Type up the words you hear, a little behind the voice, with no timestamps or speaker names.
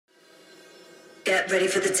Get ready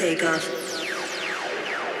for the takeoff.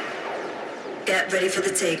 Get ready for the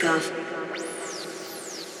takeoff.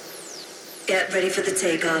 Get ready for the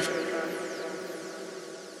takeoff.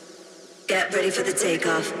 Get ready for the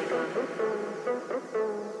takeoff.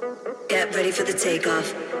 Get ready for the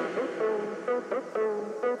takeoff.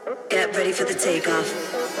 Get ready for the takeoff.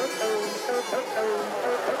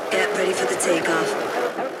 Get ready for the takeoff.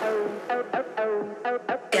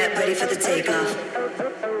 Get ready for the takeoff.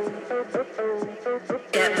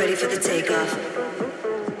 Get ready for the takeoff.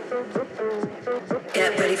 Get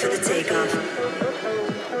ready for the takeoff. Get ready for the takeoff.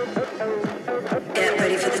 Get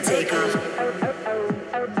ready for the takeoff.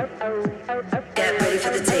 Get ready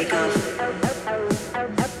for the takeoff.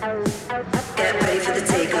 Get ready for the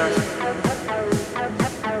takeoff.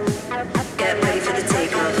 Get ready for the takeoff. Get ready for the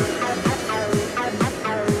takeoff.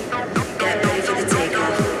 Get ready for the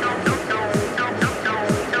takeoff.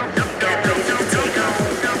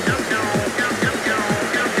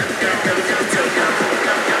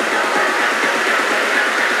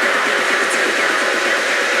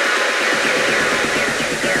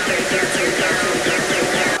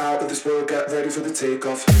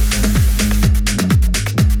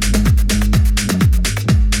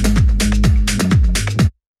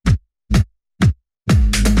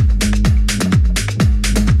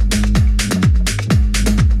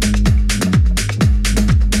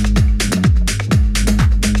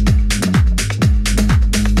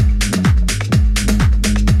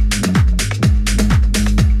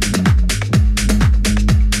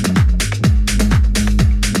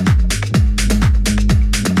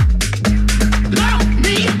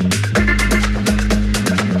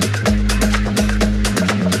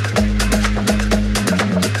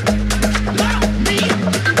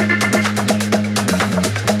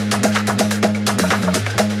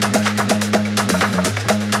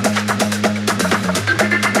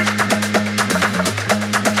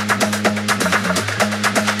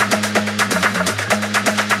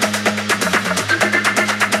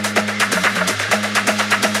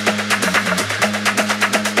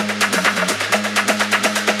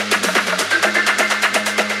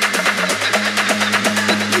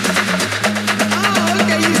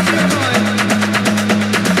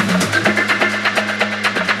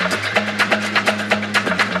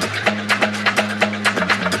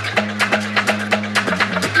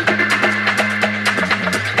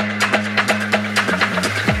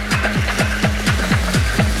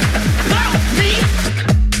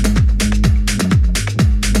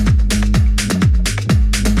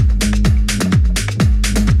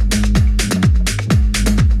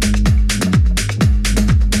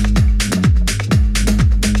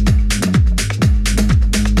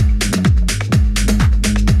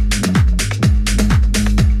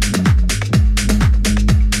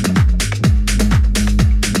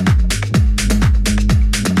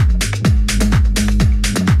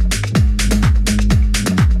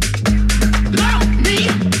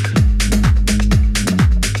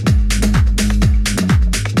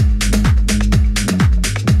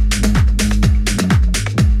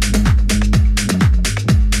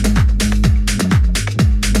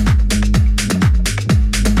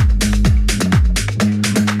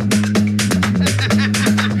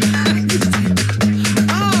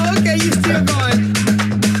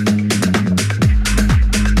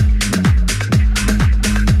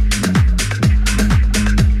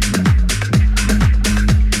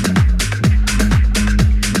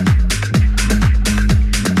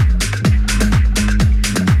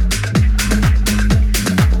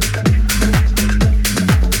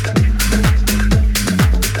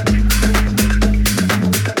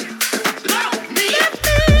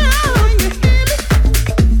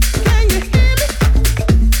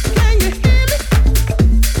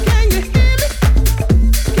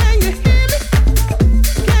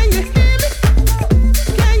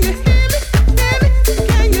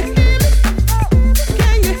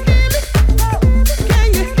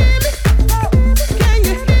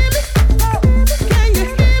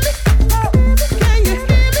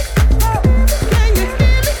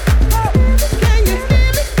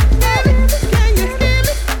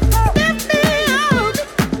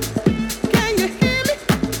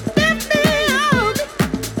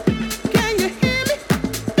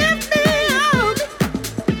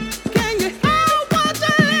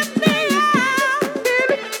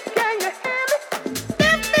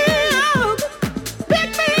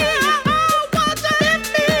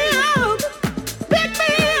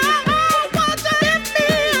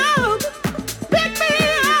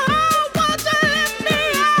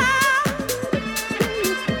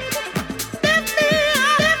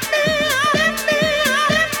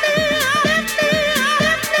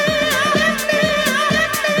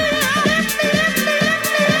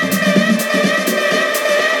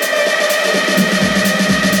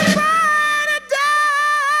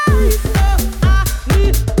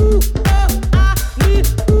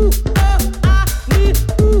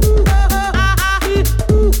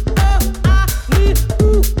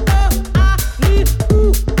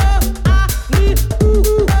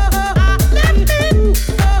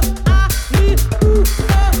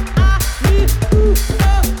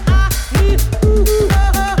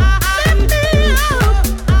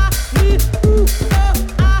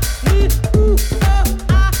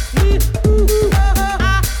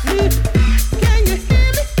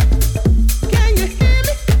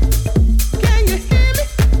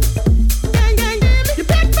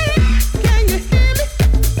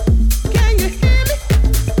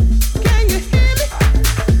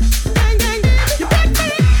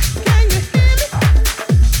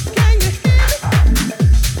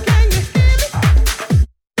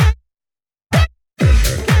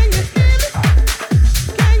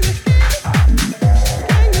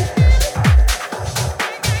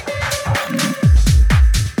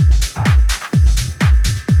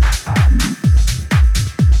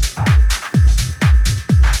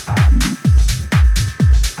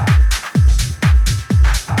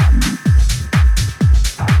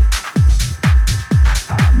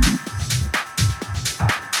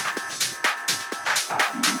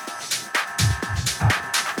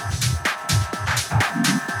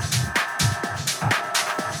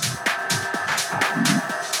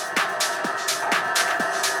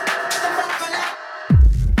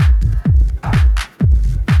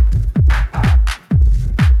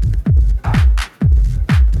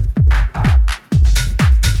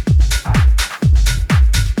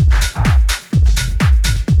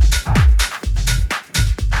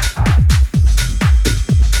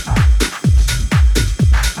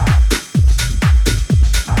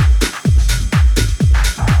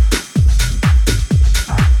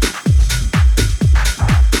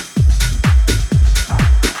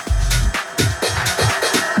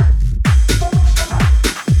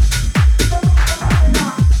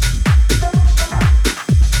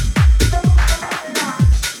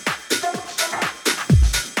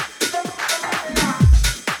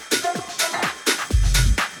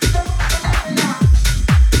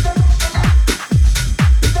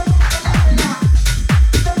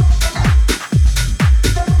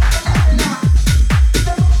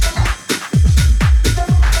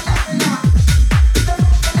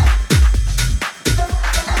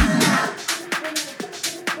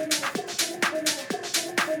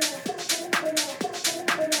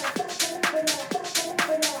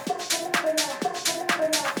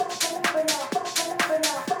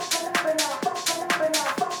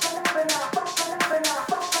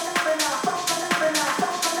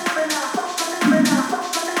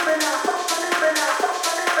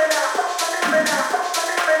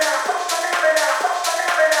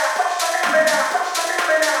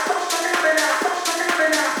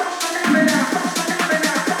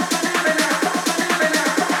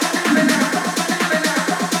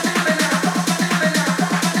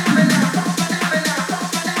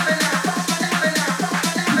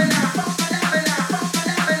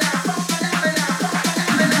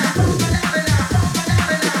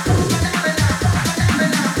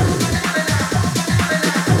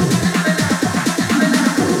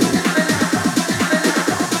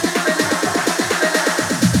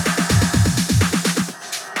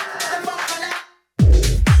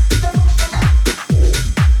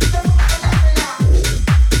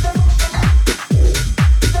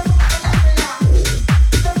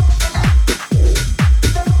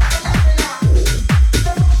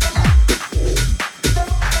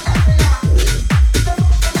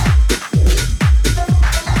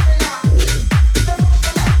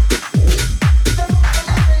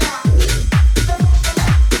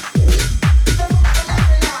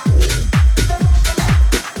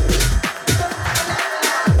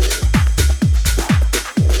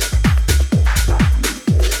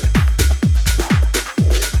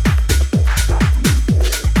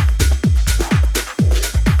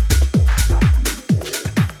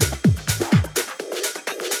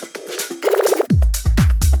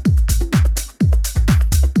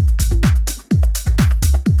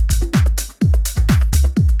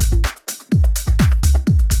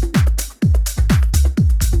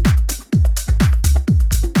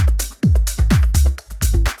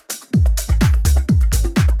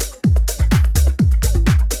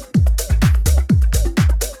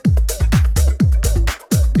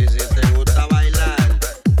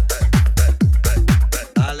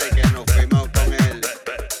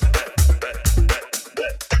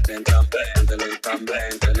 lentamente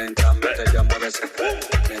yo muevo ese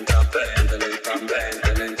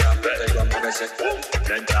lentamente, lentamente yo muevo ese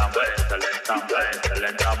lentamente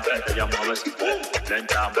yo muevo ese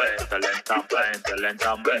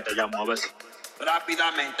lentamente yo muevo ese.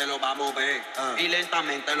 Rápidamente lo va a mover y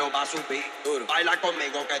lentamente lo va a subir. Baila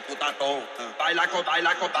conmigo que tú estás todo. Baila con.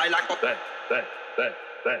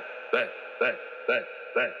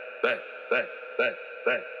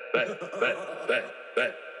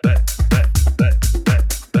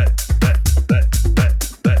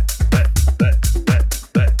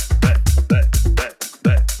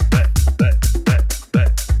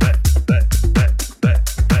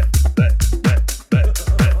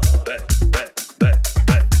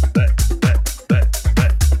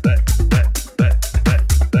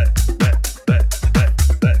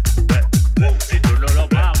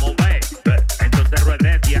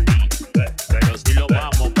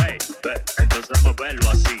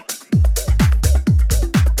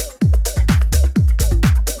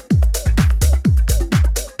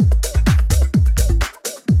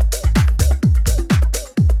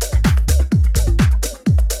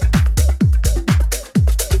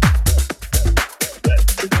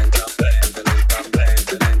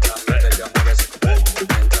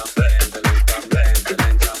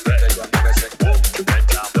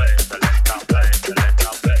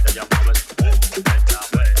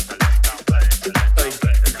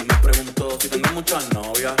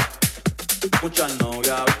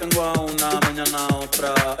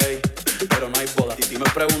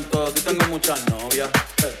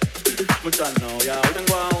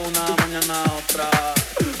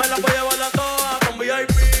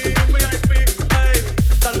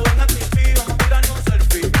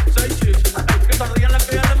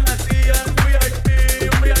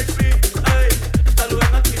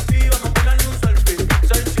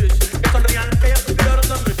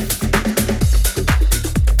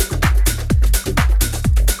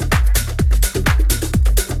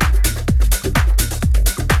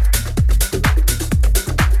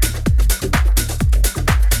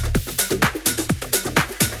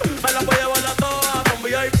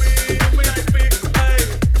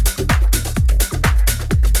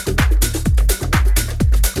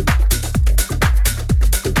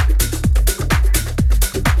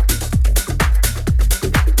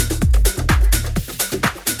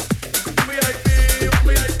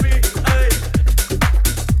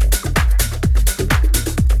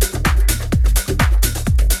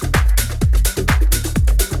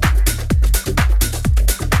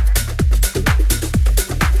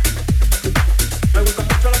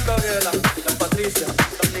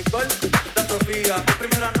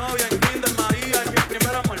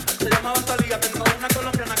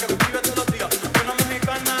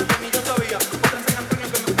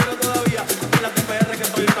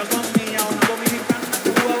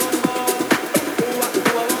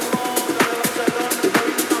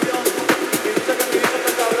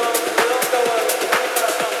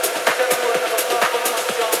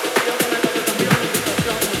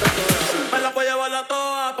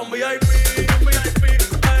 VIP,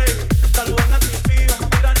 ey. Saluden a Titi, vamos a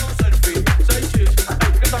tirarnos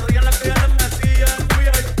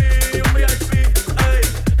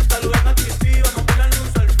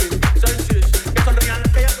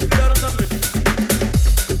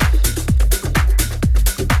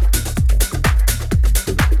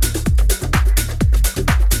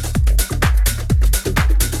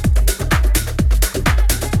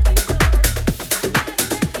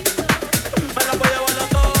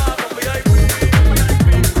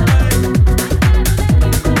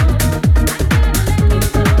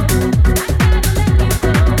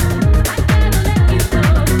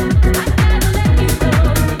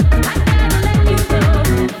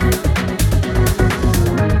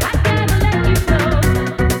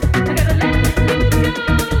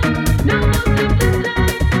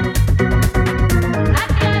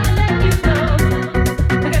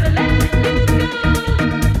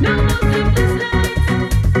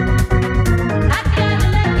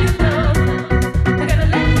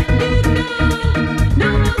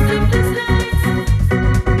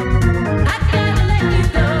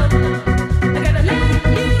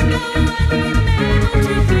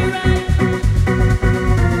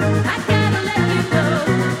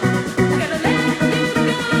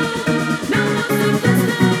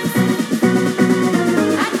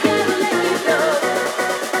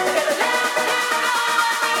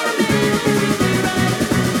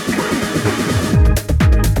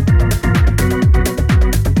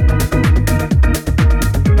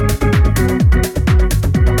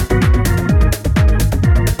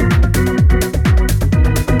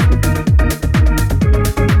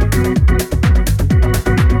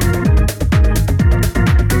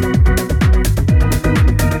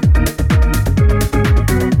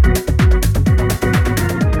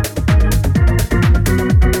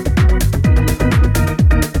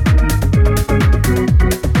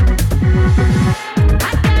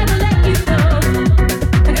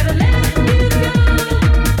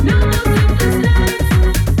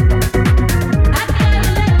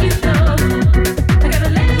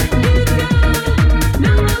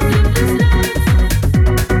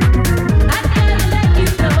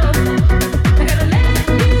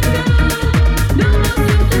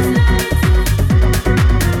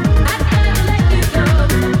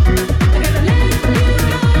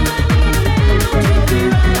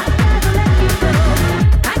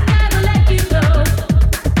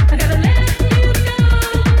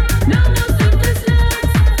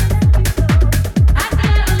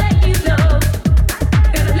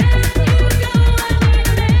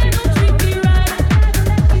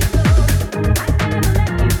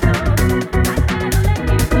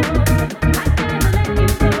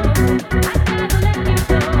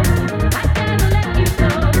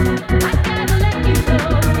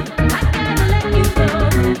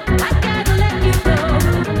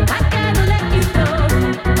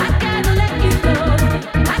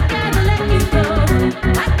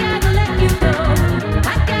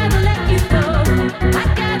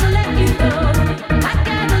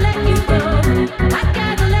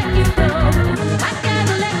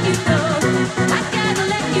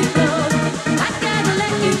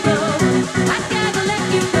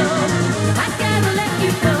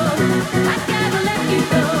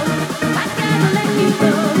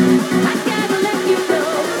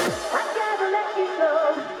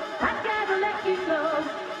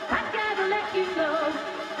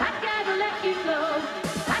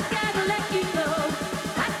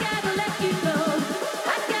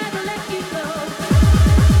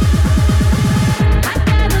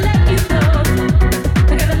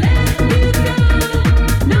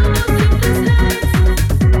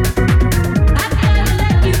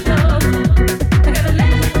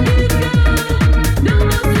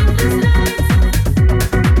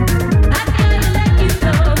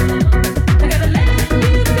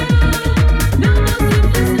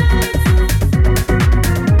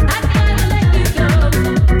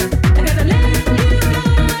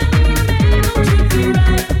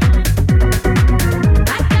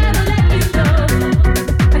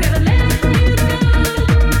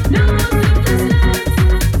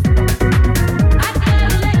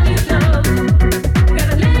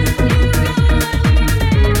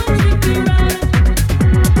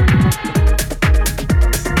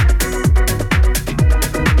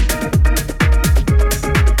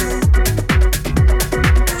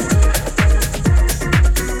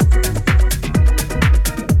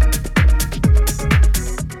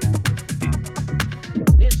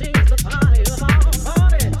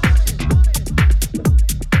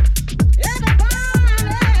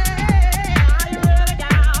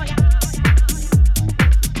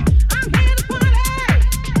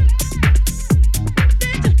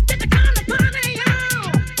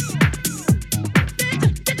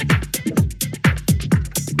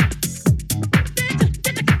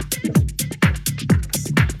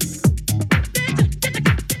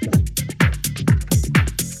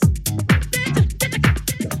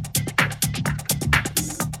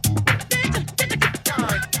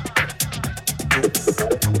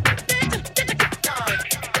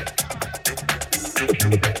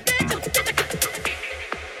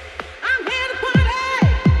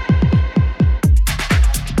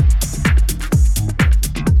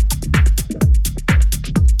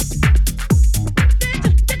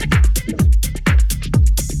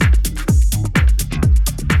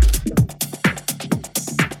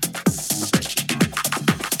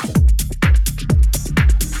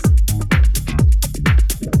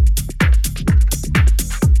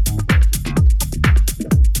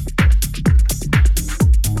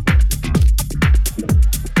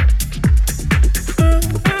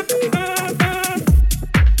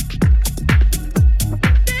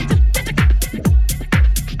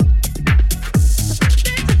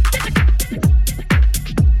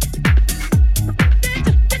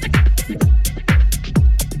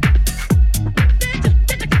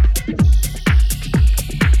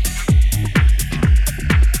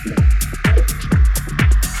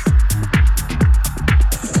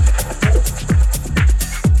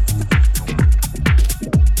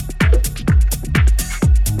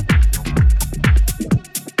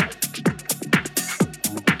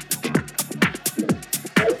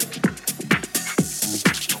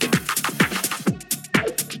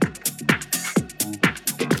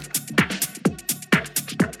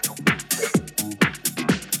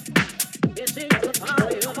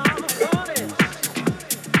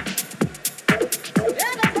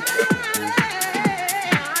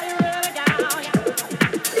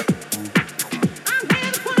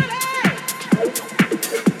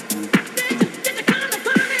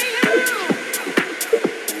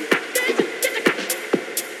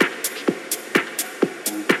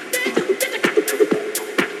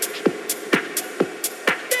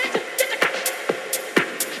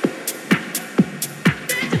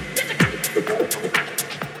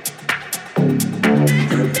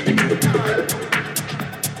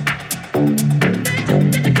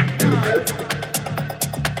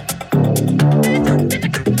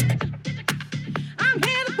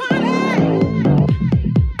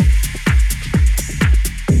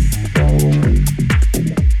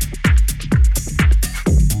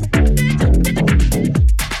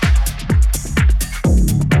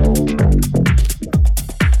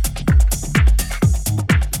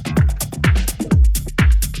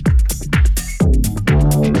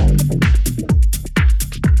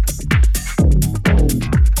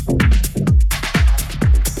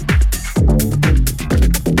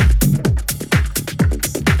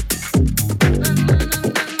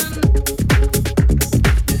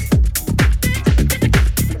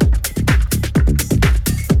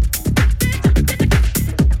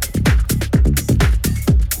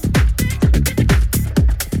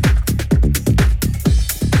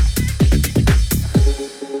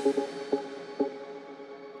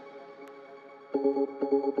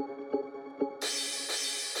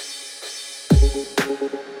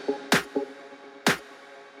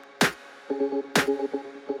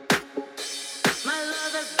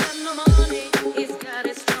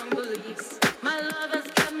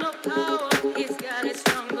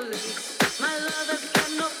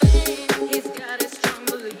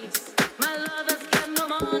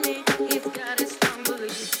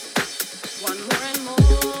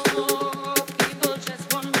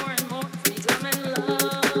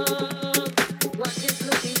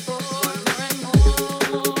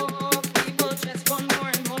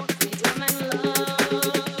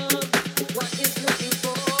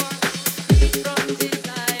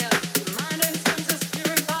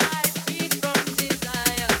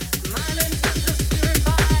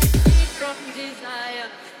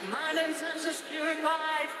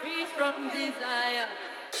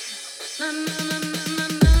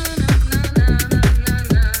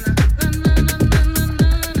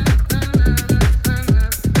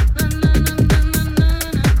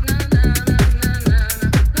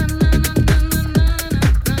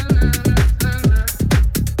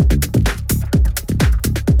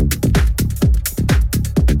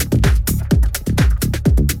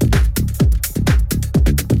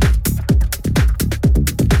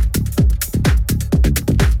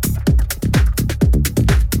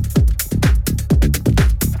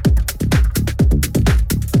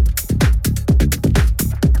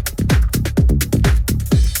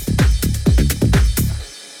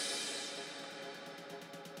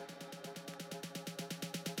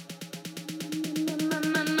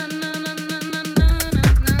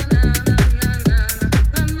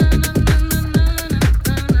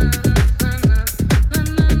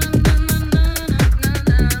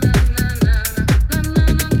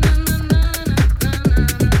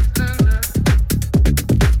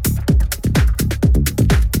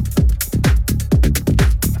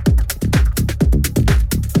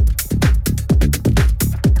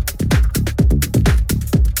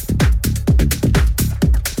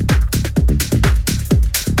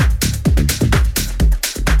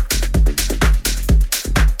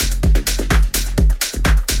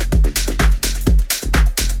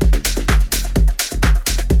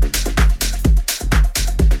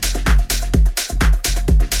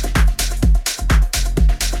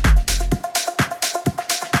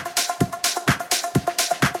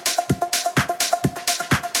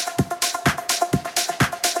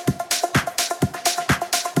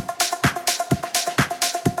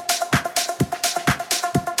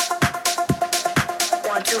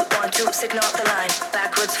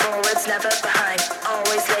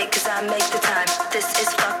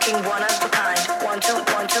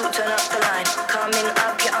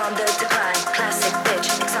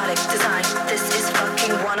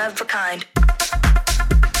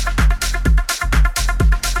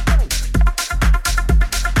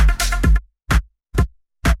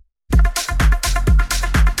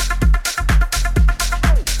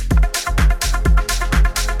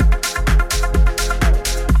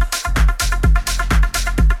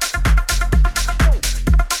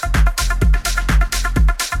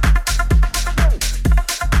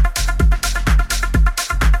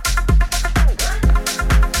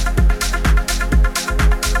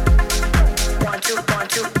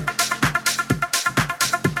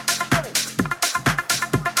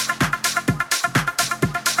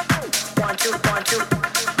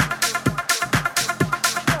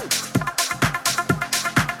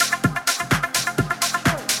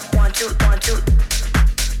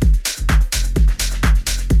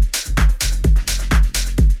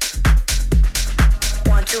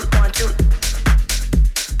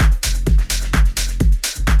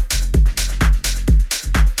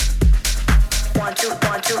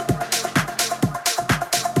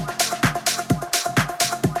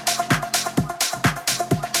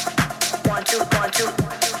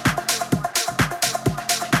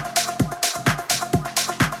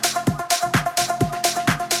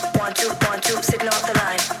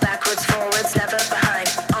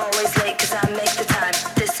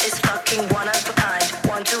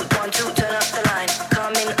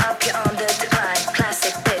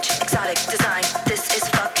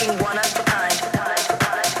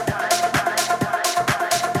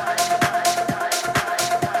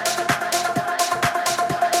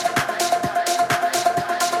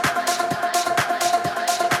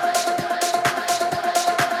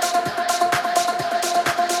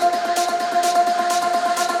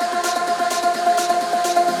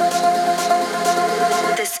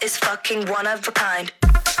One of a kind.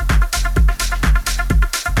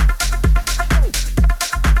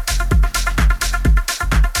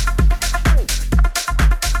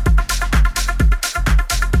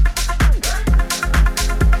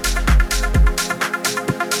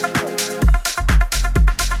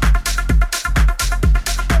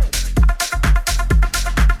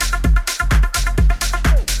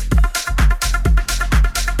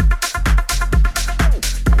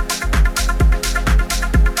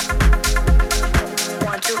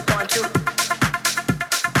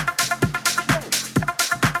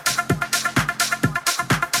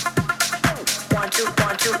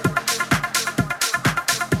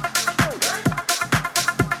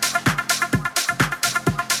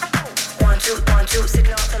 two,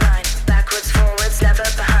 signal the line. Backwards, forwards, never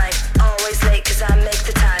behind. Always late 'cause I make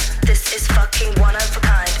the time. This is fucking one of a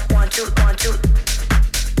kind. One, two, one, two.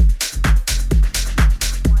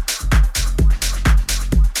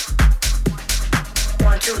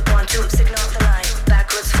 One, two, signal the line.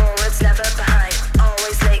 Backwards, forwards, never behind.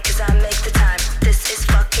 Always late 'cause I make the time. This is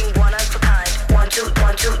fucking one of a kind. One, two,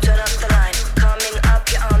 turn up the line. Coming up,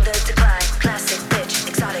 you're on the decline. Classic bitch,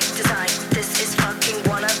 exotic design. This is fucking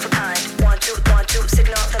one of a kind. One, two,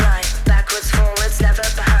 signal the line. Backwards, forwards, never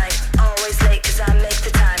behind. Always late 'cause I make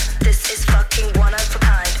the time. This is fucking one of a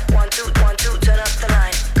kind. One, two, turn up the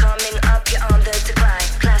line. Coming up, you're on the decline.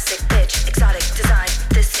 Classic bitch, exotic design.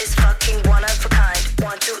 This is fucking one of a kind.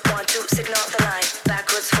 One, two, signal the line.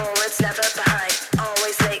 Backwards, forwards, never behind.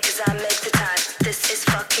 Always late 'cause I make the time. This is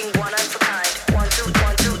fucking one of a kind. One, two,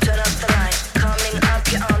 turn up the line. Coming up,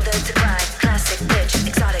 you're on the decline. Classic bitch,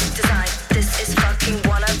 exotic design. This is fucking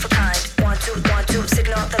one of a kind. One, two,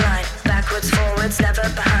 signal the line. Backwards, forwards, never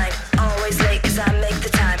behind. Always late 'cause I make the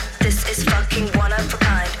time. This is fucking one of a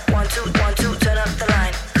kind. One, two, turn up the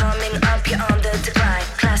line. Coming up, you're on the decline.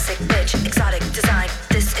 Classic bitch, exotic design.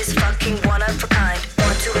 This is fucking one of a kind. One,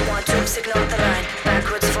 two, signal the line.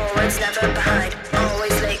 Backwards, forwards, never behind.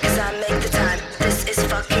 Always late 'cause I make the time. This is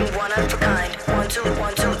fucking one of a kind. One, two,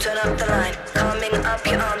 turn up the line. Coming up,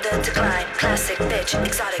 you're on the decline. Classic bitch,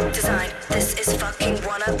 exotic design. This is fucking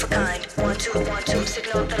one of a kind. One, two,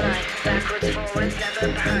 signal the line. Backwards, forwards, never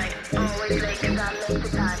behind. Always late 'cause I make the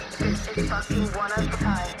time. This is fucking one of a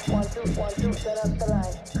kind. One, two, turn up the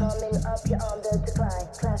line. Coming up, you're on the decline.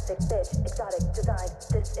 Classic bitch, exotic design.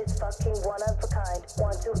 This is fucking one of a kind.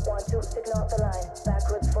 One, two, signal the line.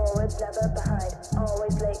 Backwards, forwards, never behind.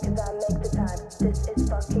 Always late 'cause I make the time. This is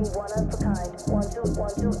fucking one of a kind. One,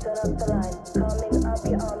 two, turn up the line. Coming up,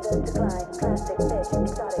 you're on the decline. Classic bitch,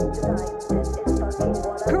 exotic design. This is fucking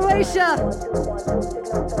one of a kind. Croatia. One, two,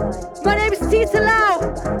 signal the line. My name is Tita.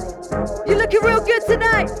 You're looking real good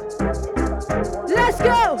tonight. Let's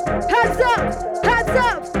go. Hands up, hands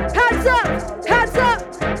up, hands up, hands up.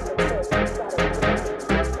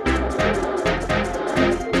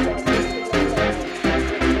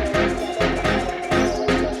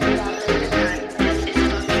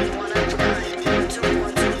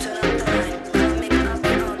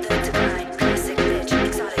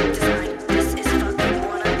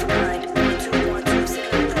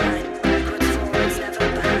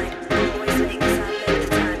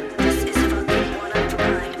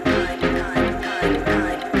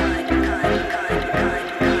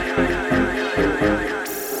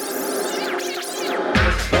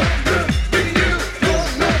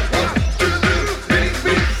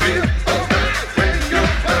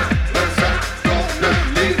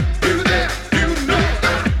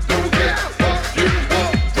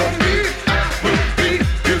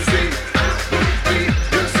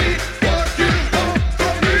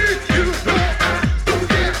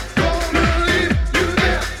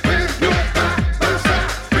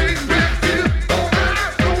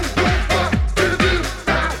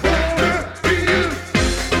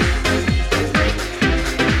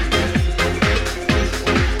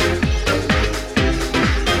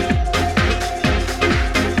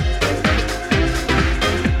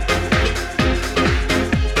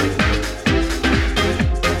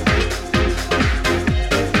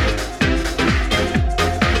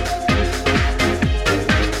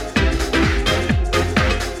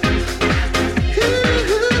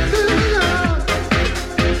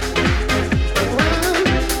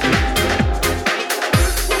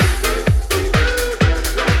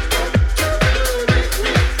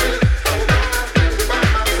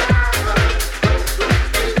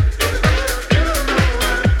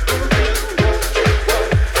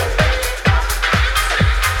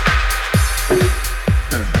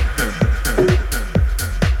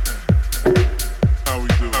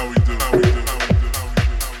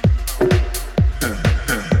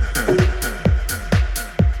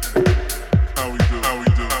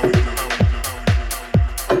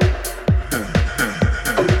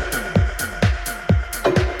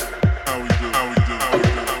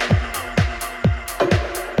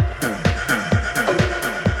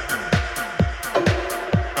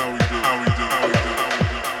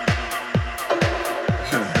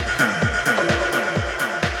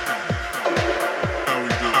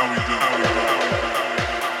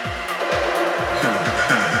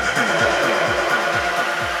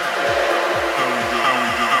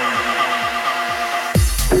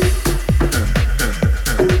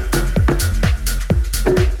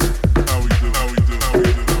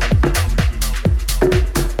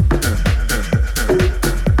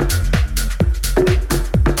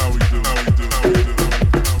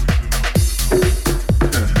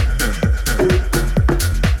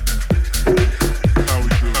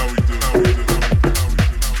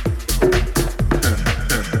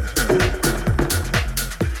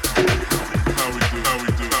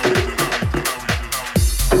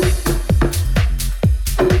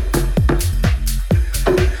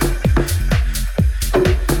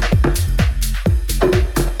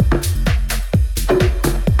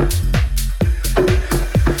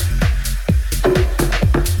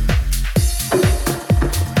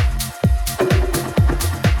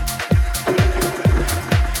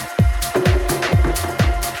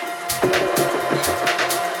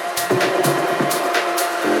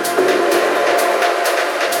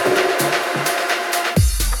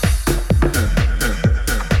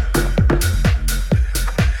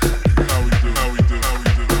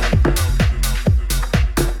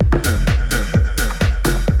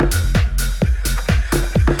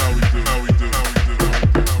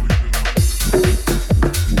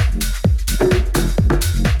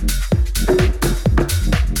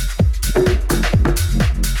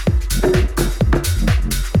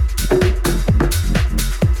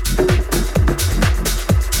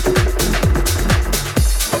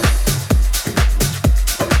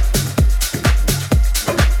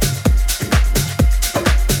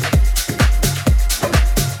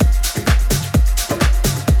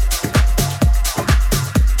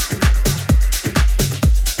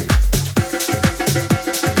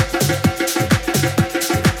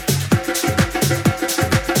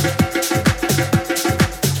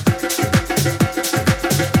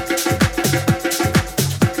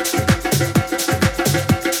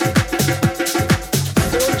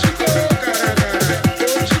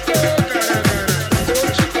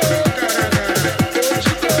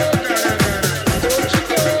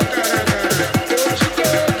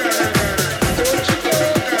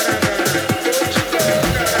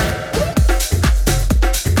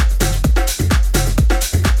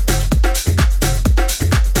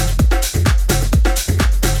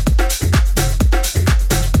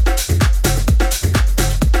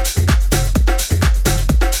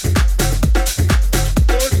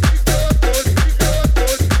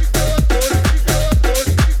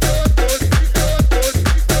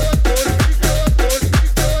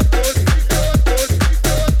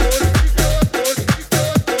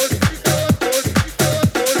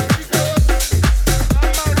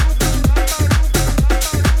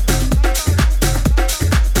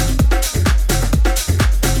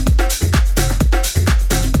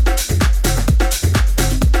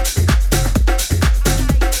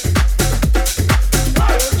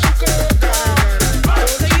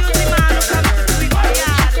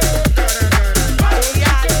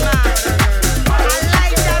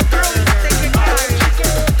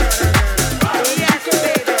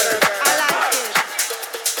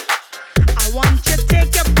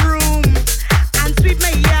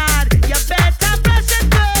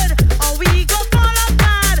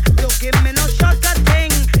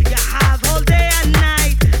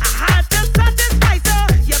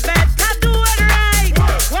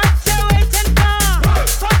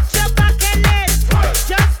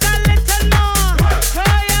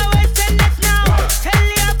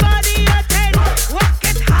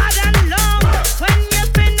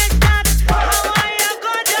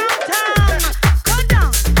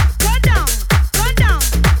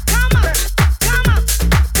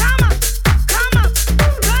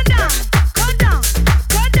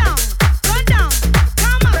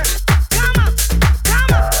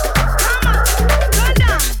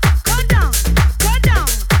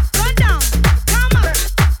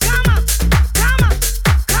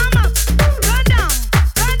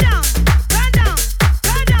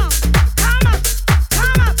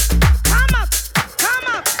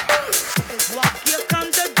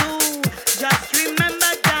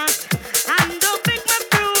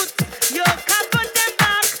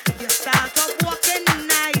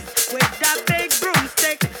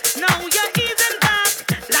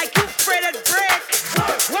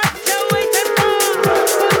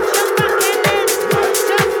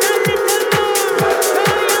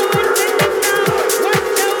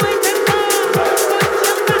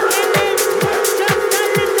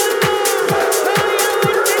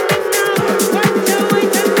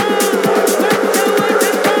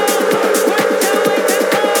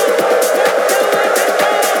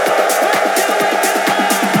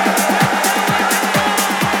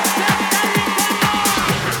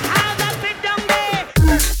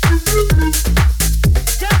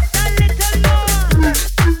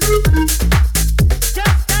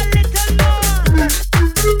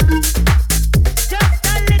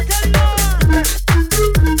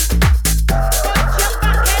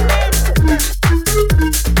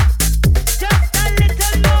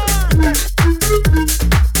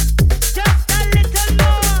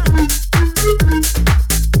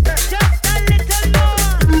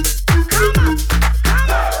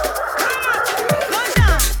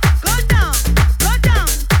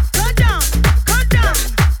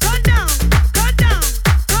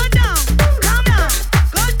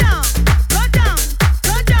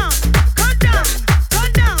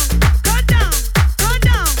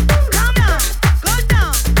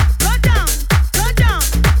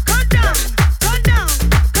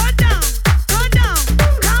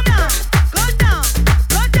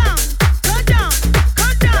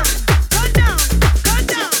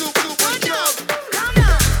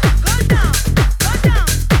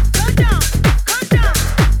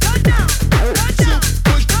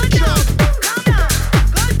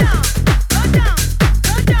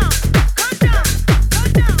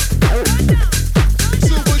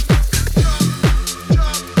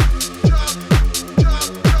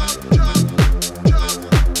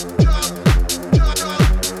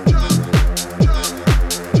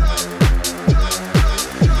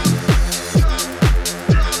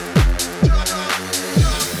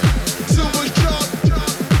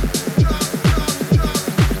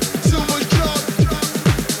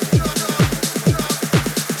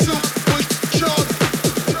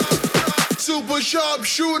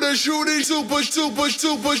 shooter, shooting, super, super,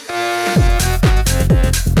 super.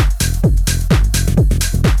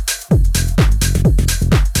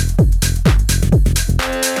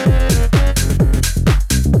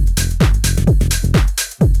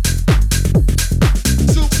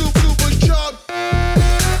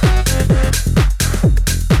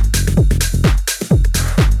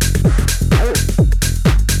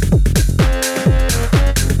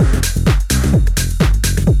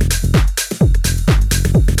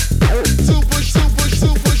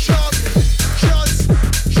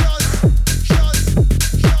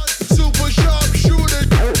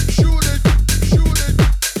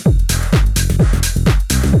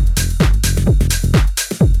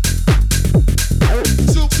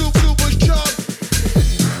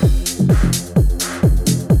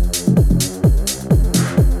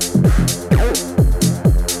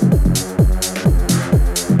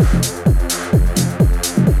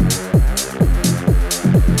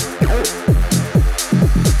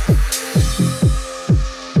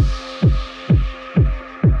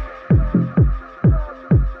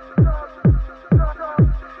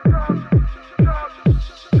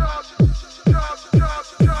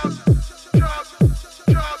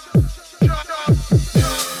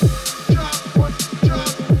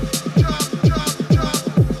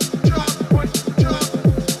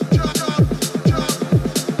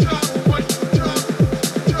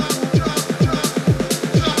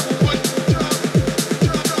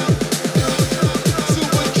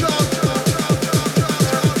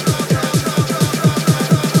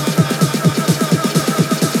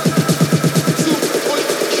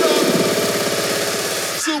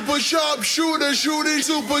 sharp shooter, shooting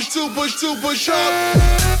super, super, super sharp.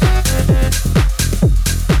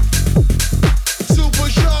 Super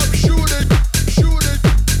sharp shooter, shooter,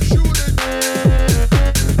 shooter.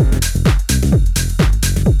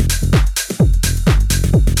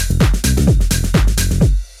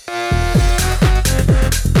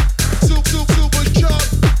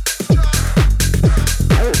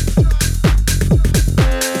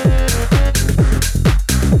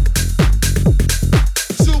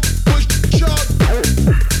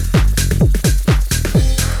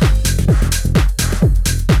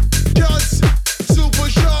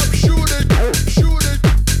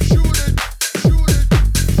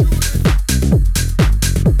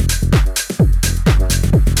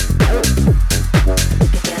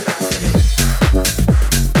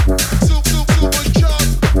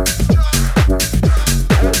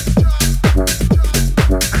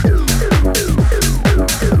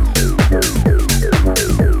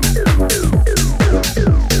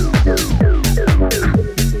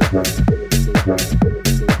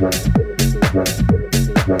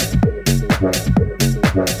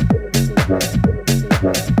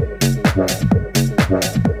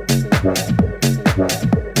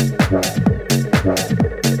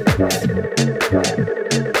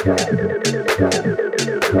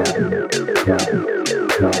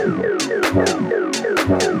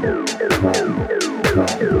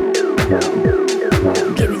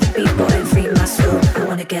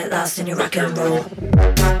 Super sharp.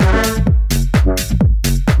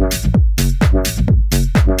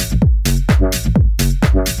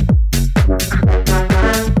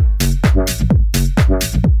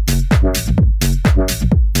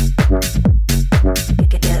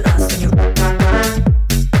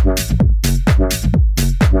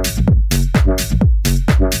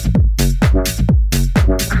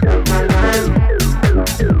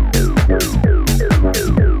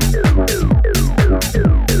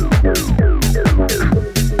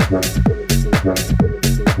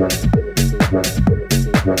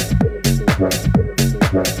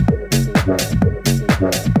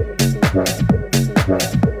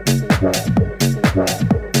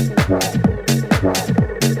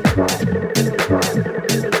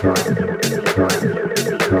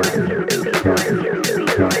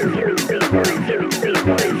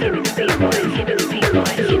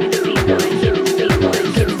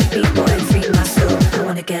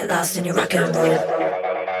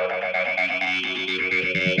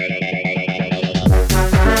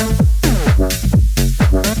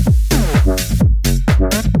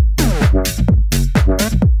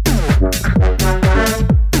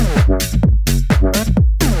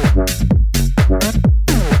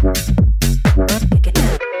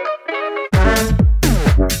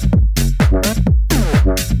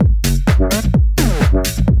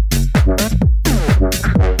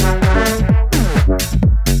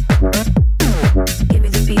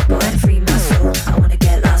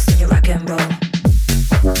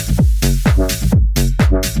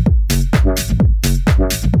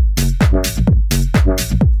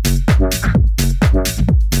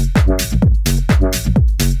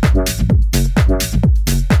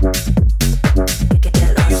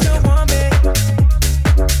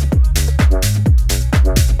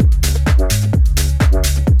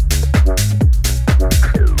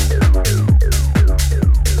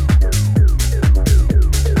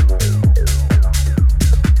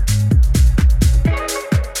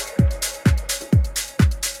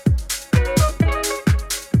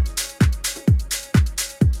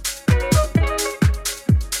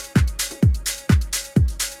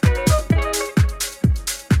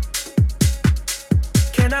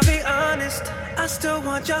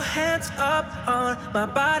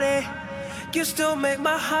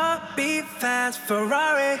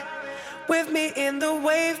 Ferrari with me in the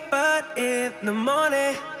wave, but in the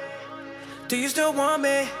morning. Do you still want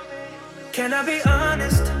me? Can I be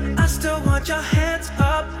honest? I still want your hands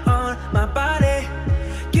up on my body.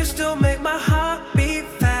 You still make my heart beat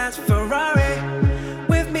fast. Ferrari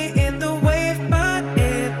with me in the wave, but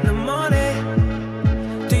in the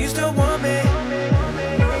morning. Do you still want me?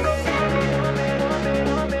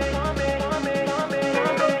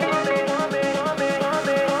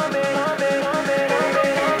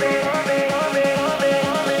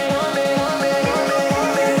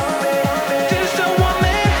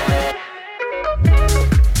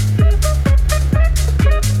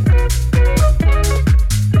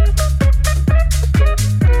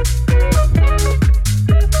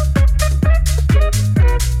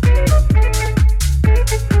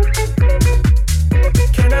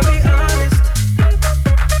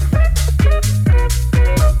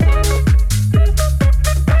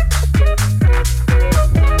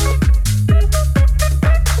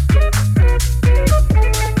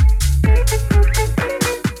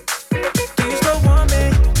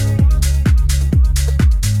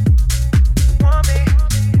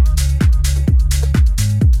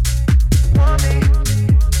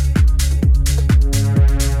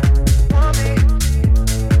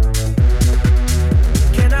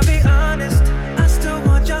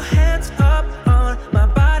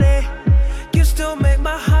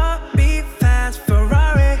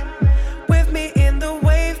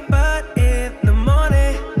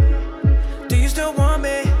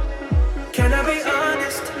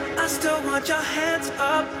 want your hands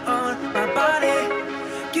up on my body.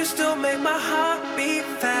 You still make my heart beat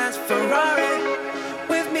fast. Ferrari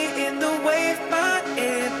with me in the wave, but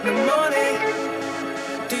in the morning.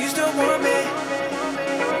 Do you still want me?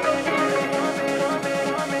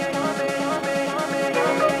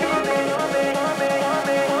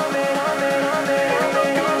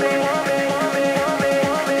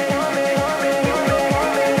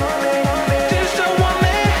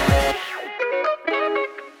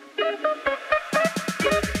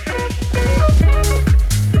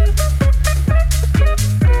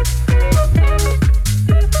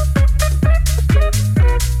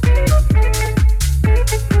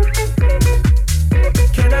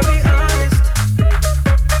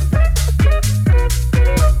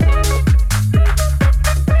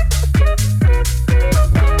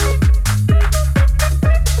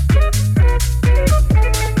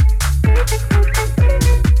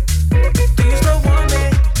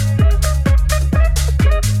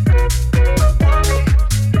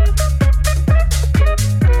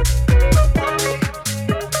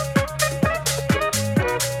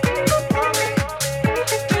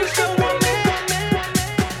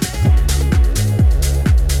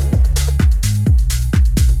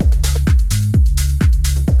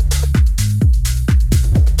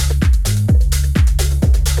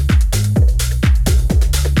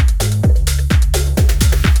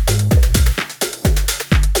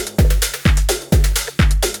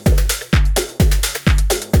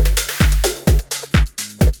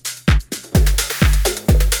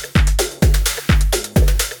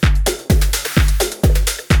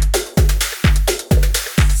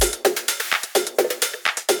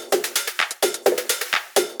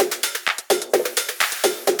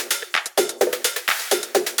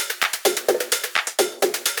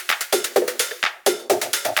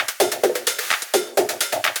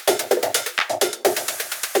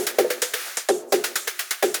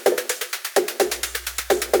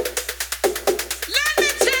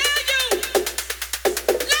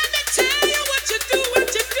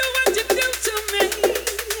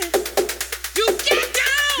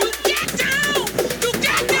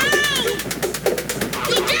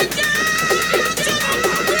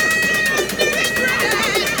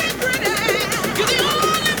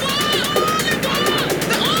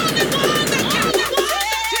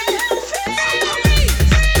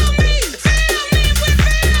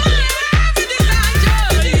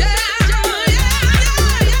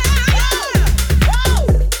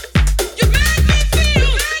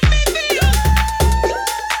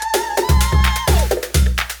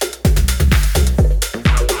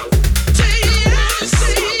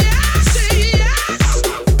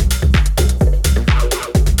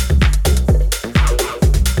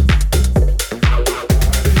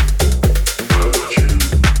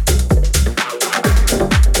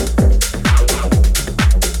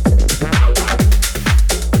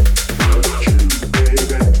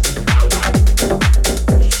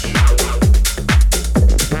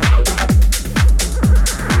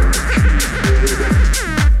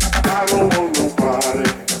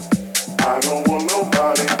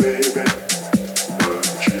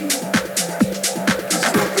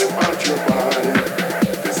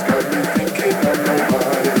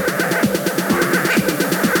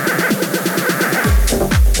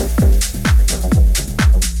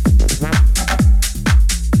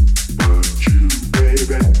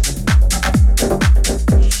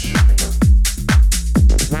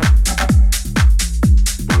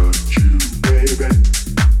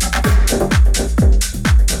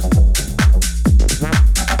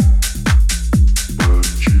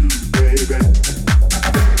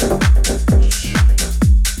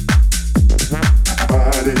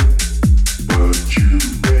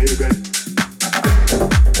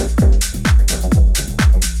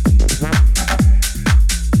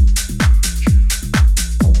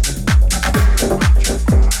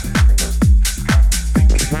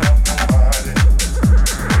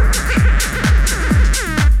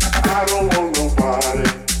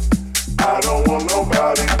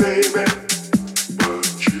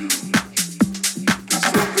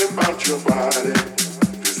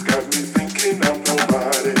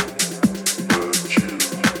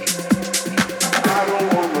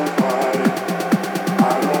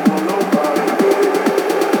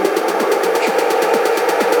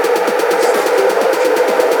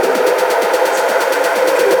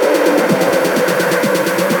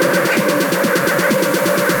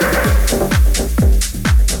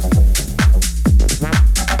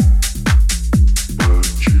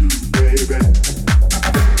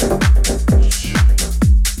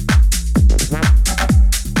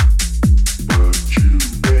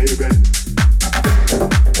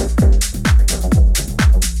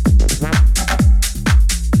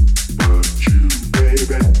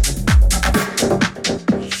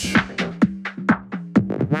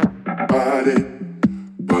 nobody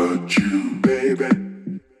but you, baby.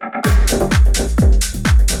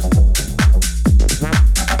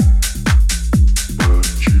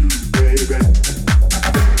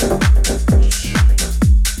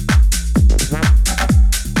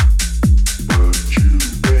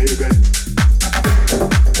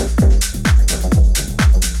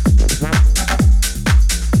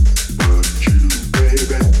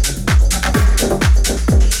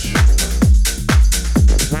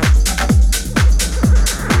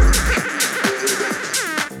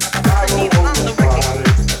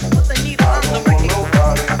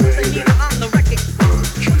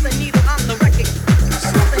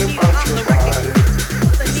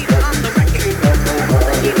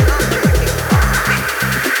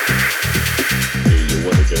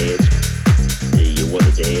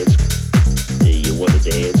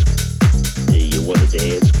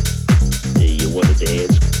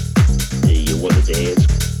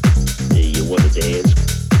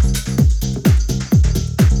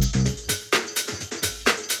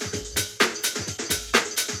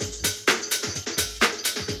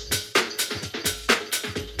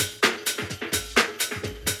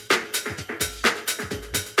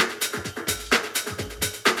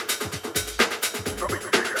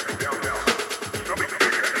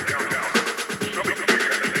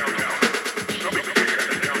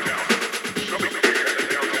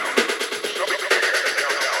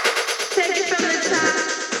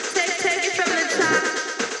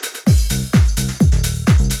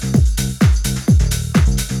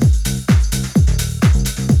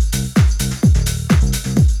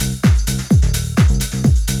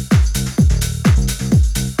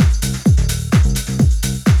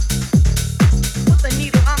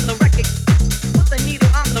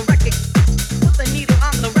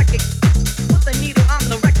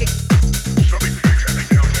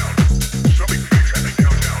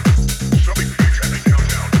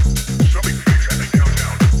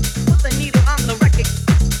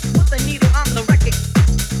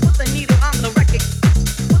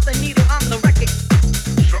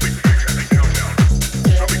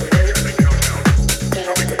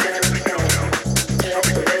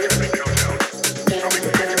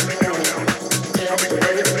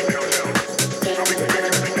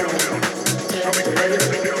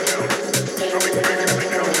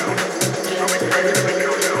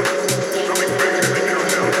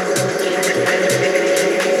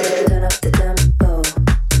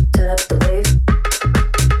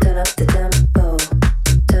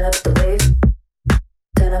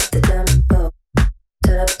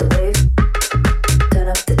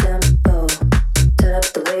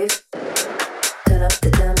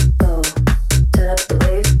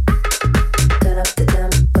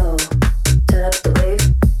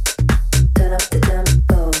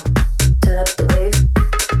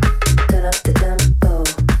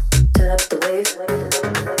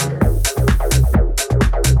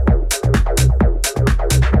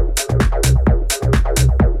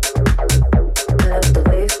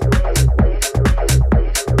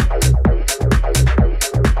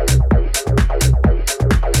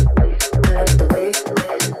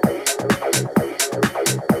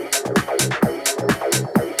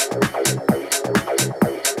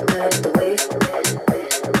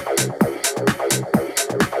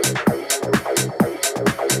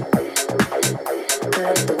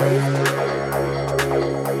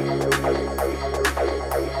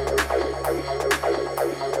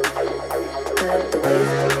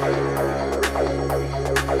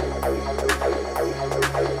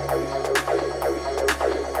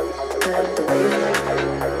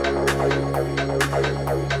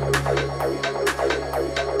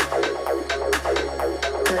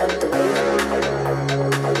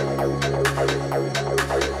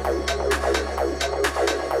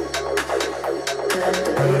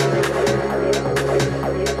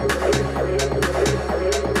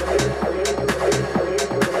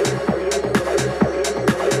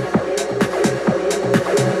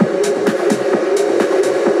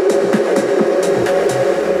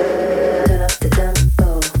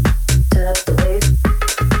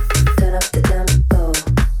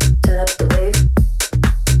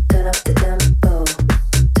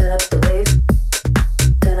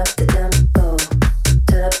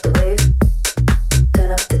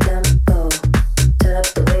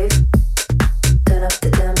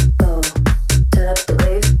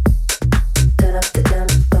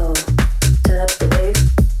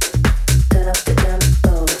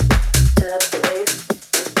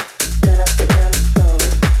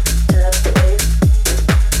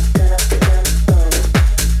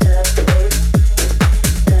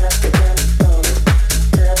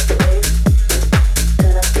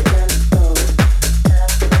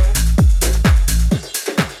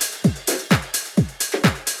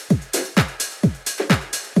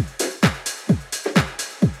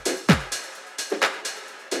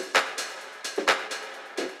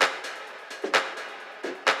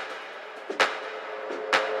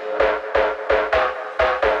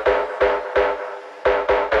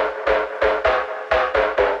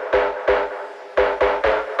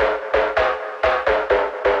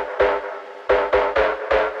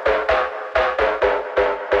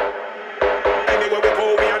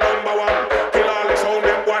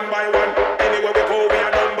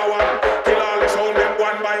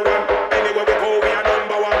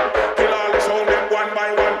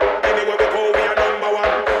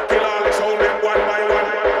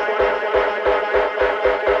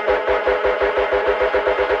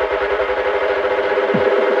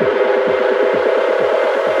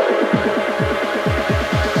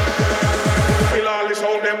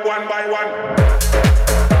 one by one.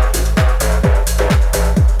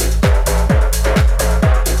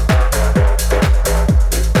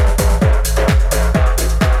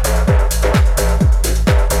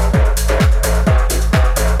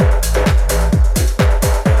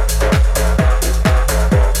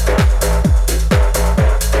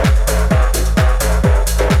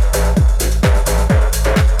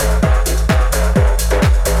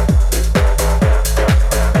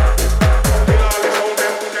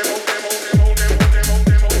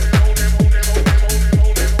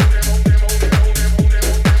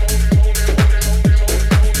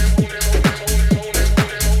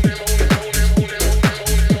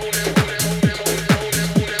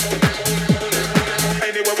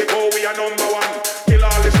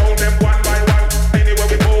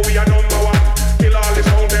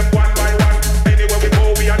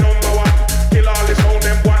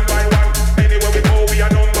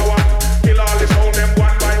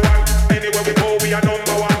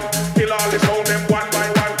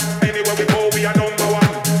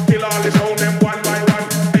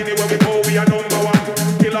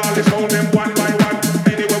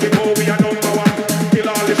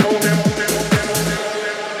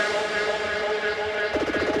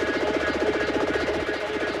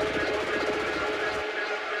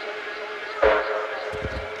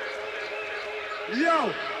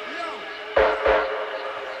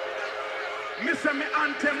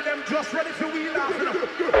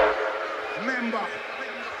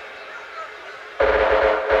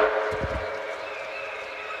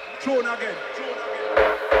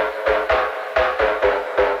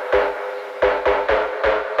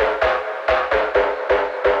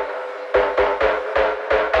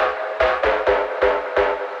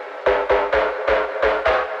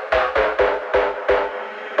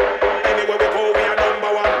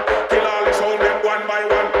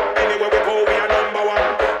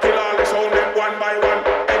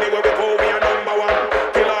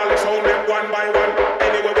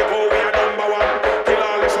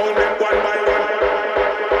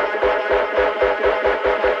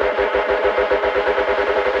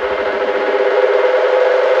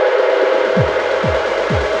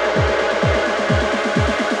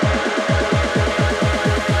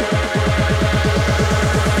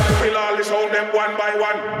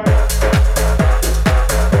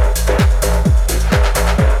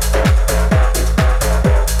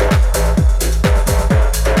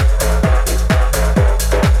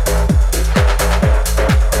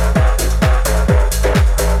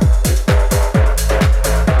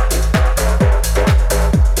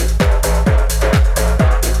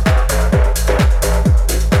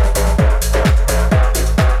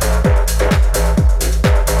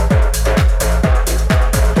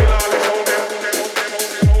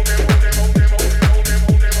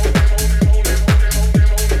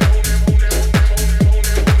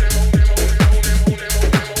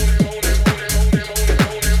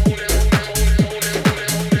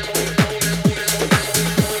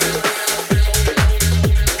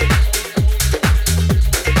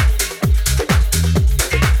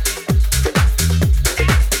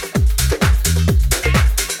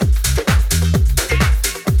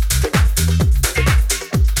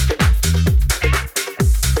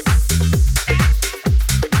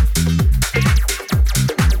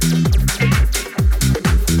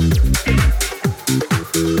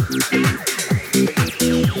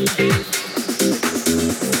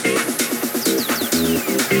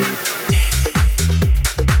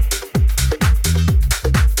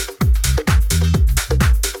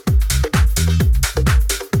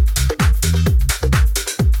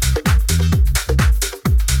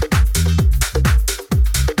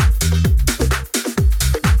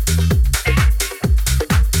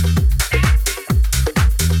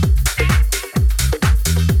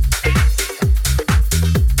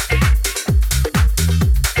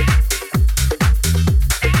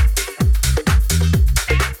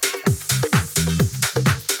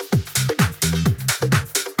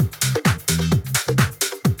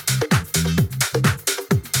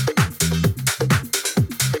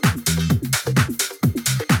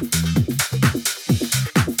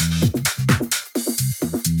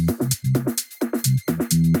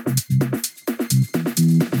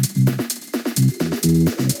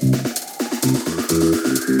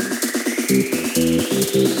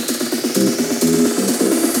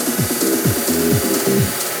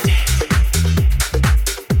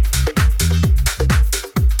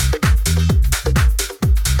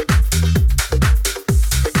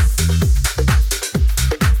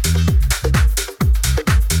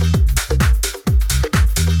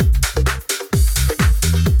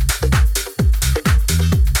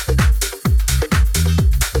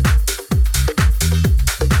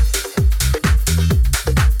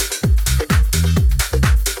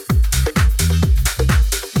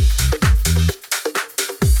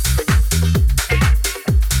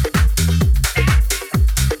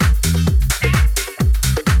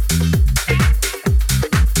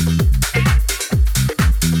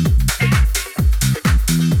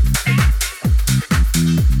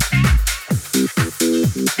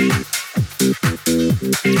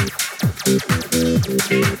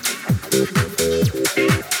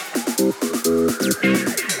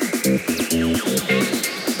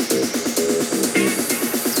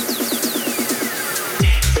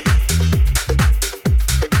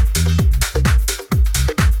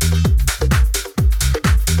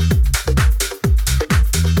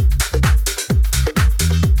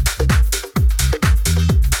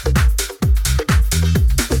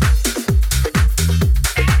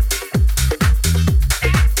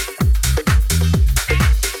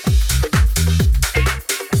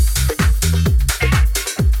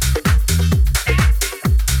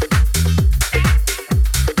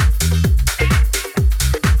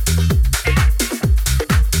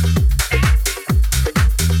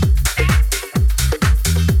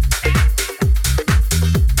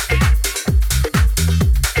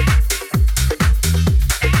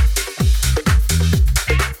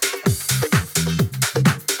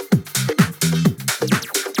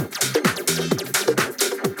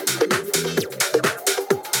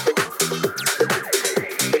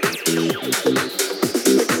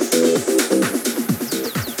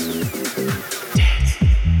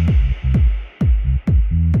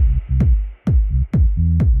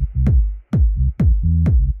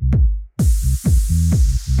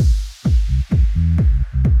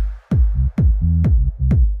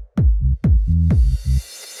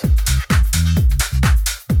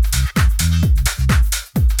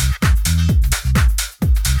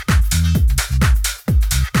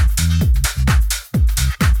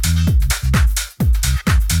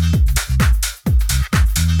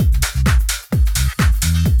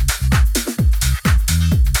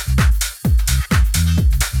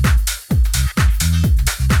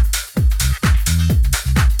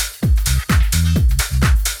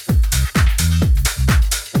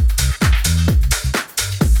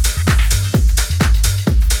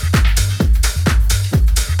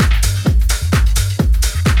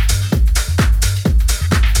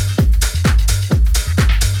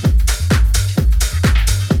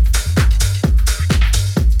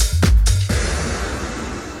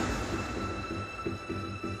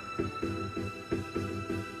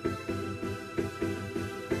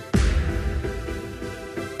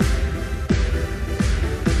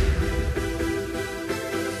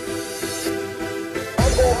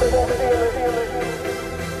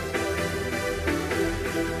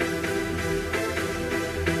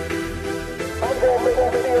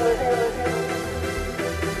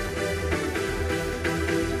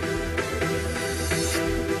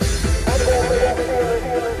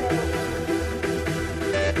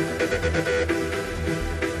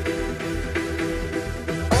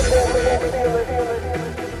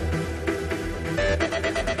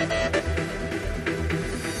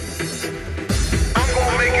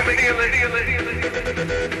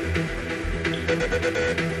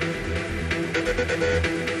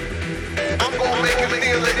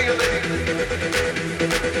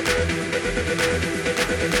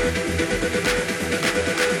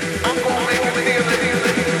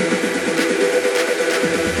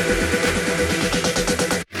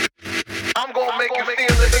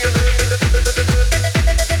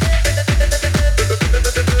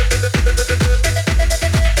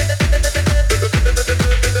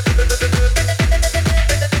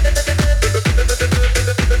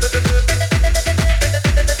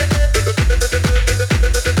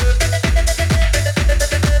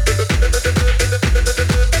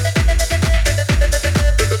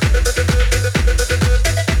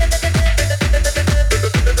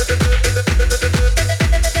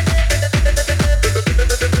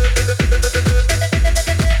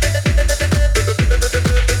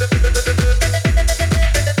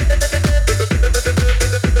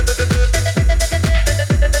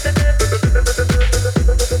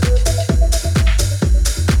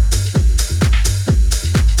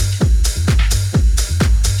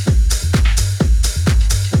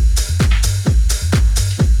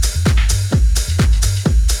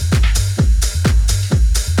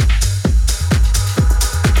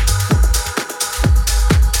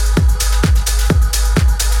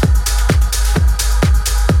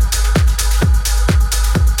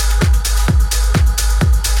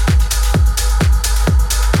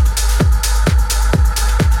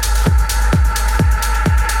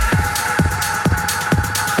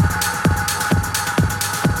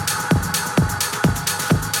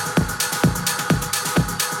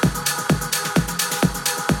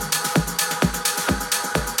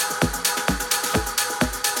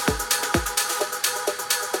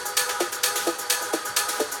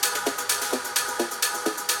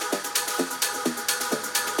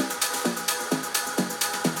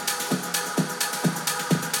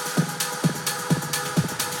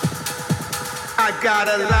 got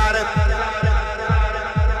a lot of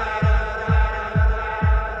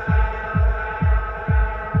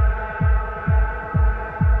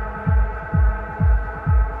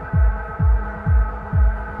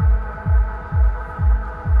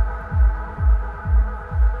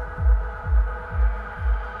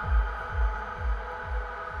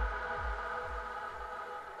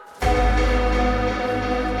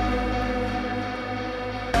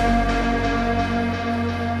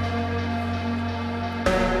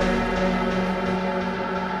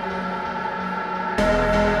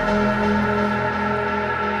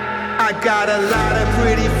got a lot of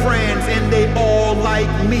pretty friends and they all like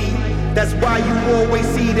me. That's why you always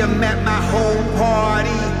see them at my home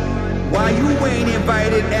party. Why you ain't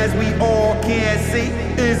invited as we all can see?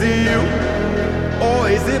 Is it you or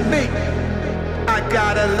is it me? I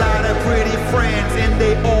got a lot of pretty friends and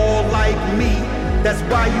they all like me. That's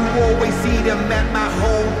why you always see them at my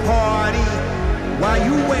home party. Why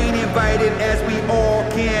you ain't invited as we all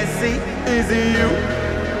can see? Is it you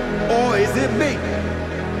or is it me?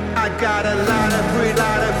 I got a lot of free,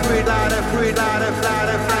 lot of free, lot of free, lot of, I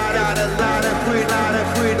got a lot of free, lot of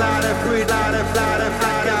free, lot of free, lot of, I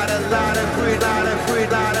got a lot of free, lot of free,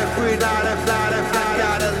 lot of free, lot of, I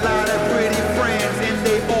got a lot of pretty friends and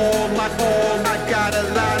they all my all. I got a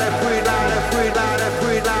lot of free, lot of free, lot of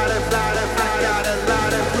free, lot of, I got a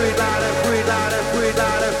lot of free, lot of free, lot of free,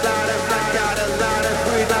 lot of, I got a lot of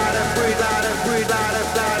free, lot of free, lot of free, lot of,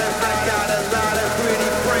 I got a lot of pretty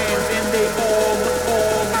friends and they all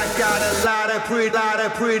got a lot of pre, lot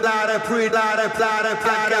of pre, lot of pre, lot of, I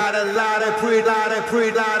got a lot of pre, lot of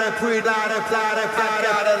pre, lot of pre, lot of, I got a lot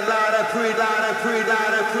of pre, lot of pre,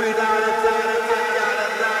 lot of pre,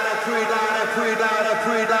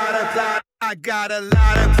 lot of, I got a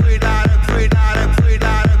lot of pre, lot of pre, lot of pre, lot of, I got a lot of pre, lot of pre, lot of pre,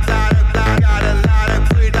 lot of, I got a lot of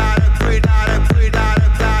pre, lot of pre, lot of pre, lot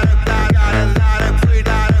of, I got a lot of pre,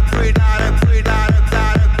 lot of pre, lot of pre, lot of,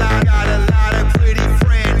 I got a lot of pretty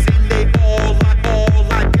friends and they all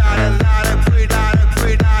I got a lot of pre, lot of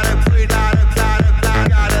pre, lot of pre, lot of, I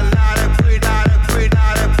got a lot of pre, lot of pre,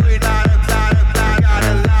 lot of pre, lot of, I got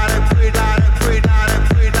a lot of pre, lot of pre, lot of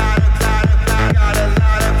pre, lot of, I got a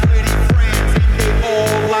lot of pretty friends and they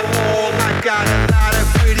all I got a lot of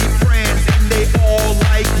pretty friends and they all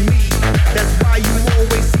like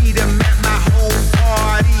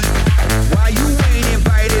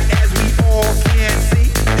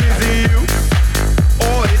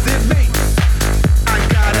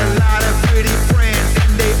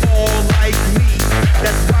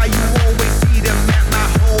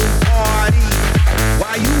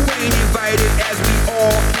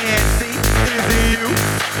all can see. Is it you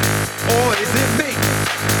or is it me?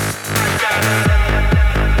 I gotta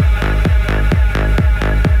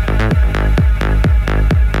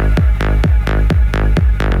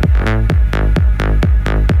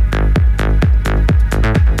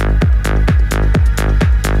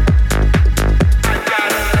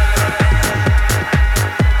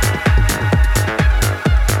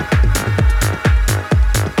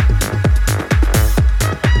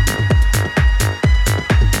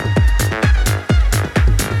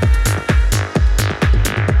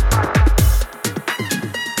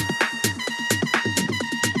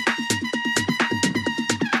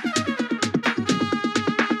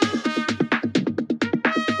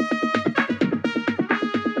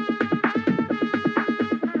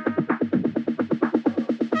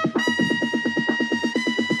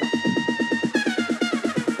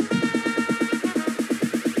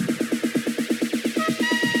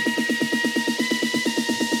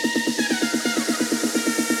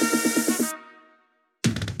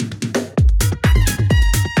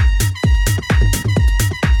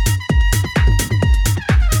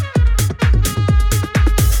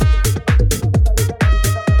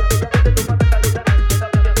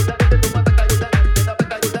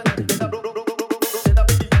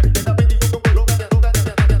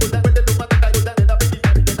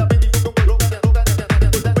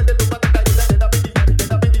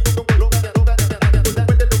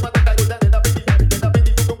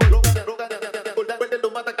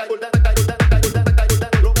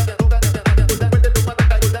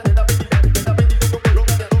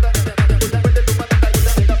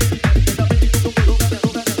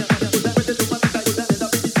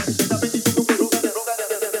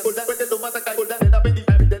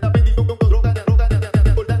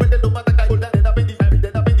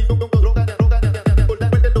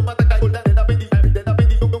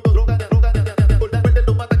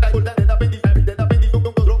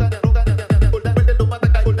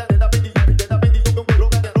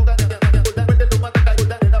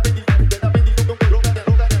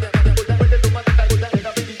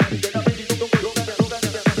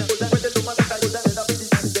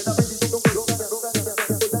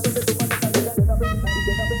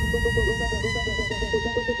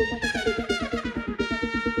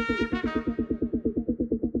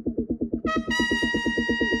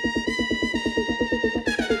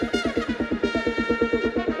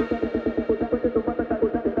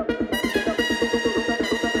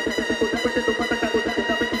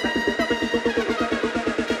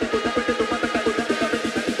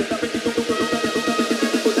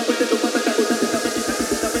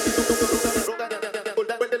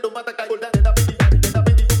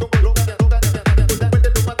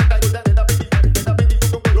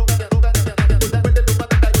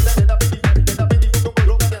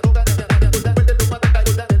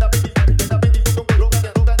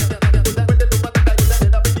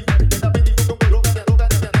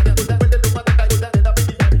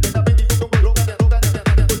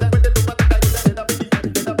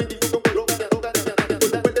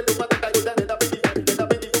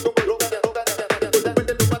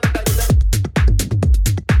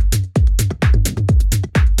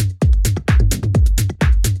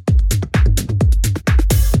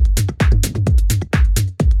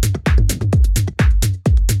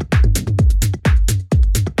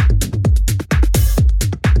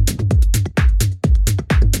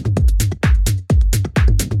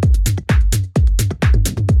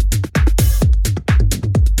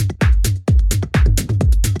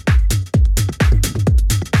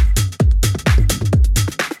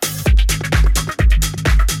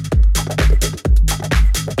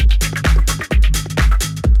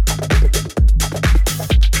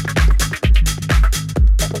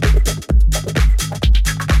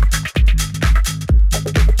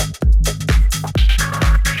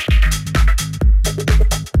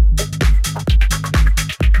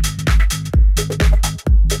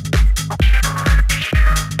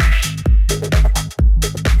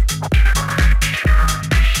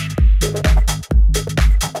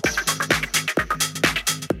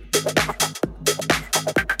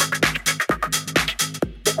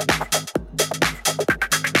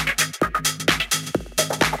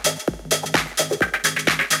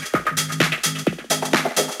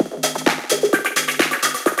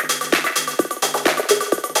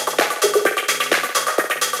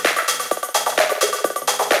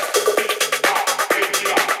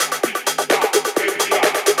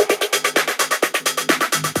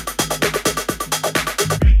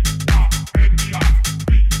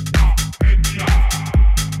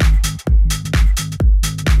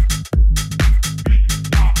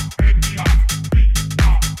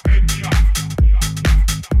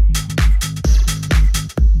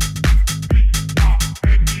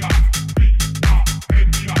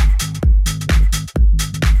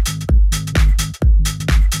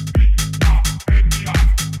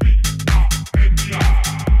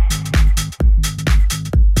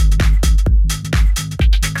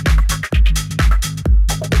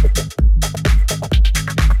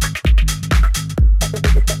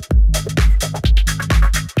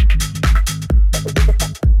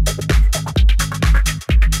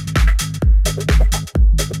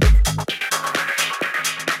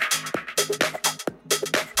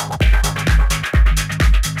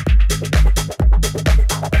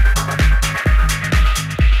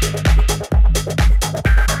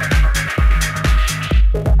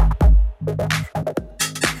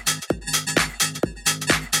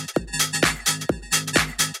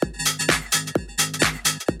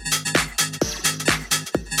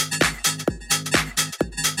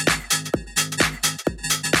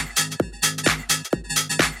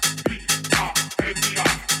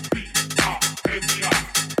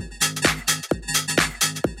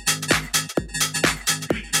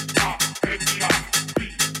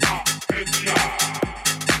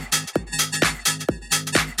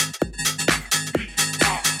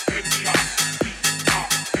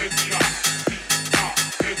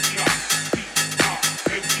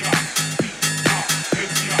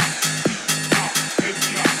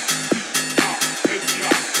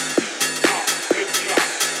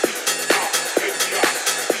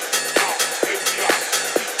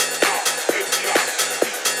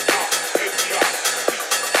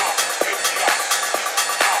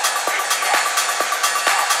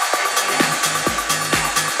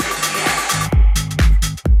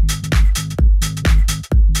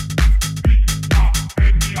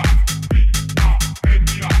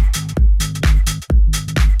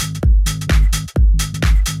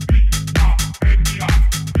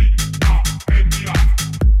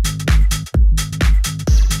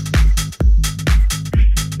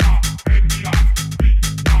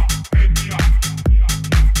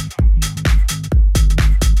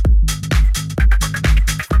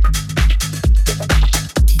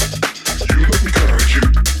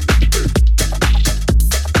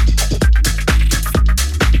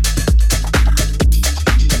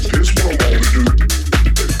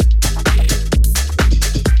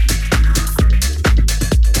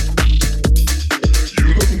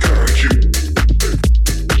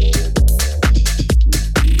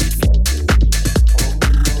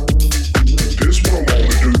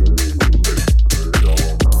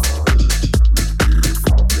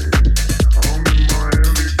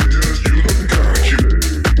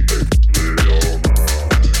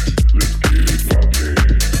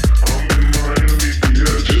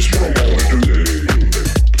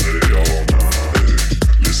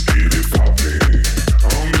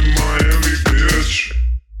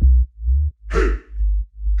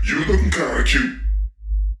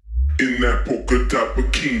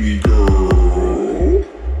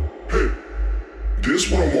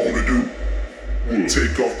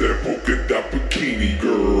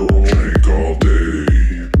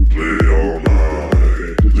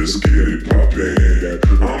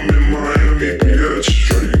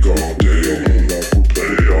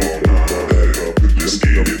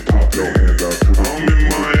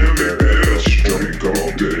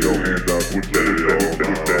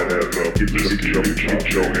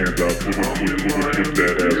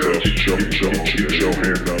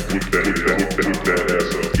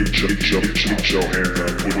your hand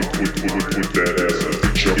up, put that ass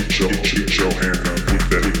up. Get your hand up, put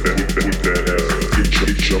that ass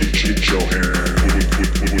up. Get your hand up,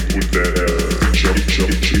 put that ass up.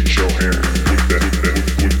 Get your hand up,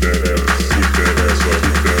 put that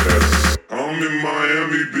ass up. I'm in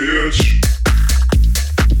Miami, bitch.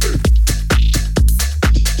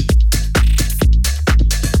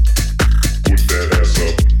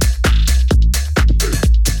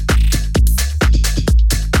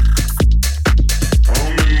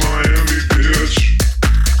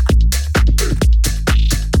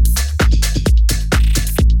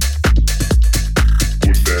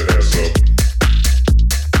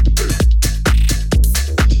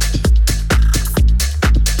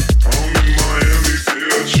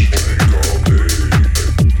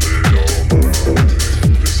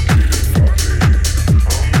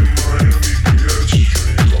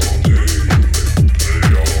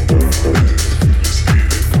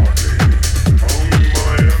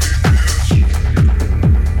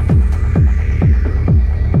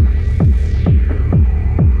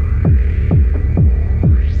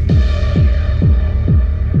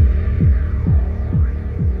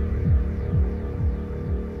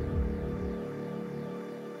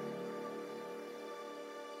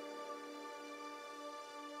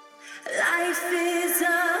 Life is a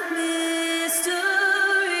mystery.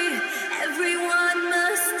 Everyone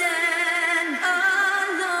must stand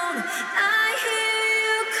alone. I hear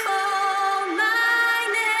you call my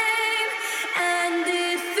name, and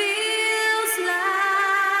it feels like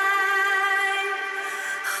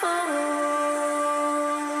home.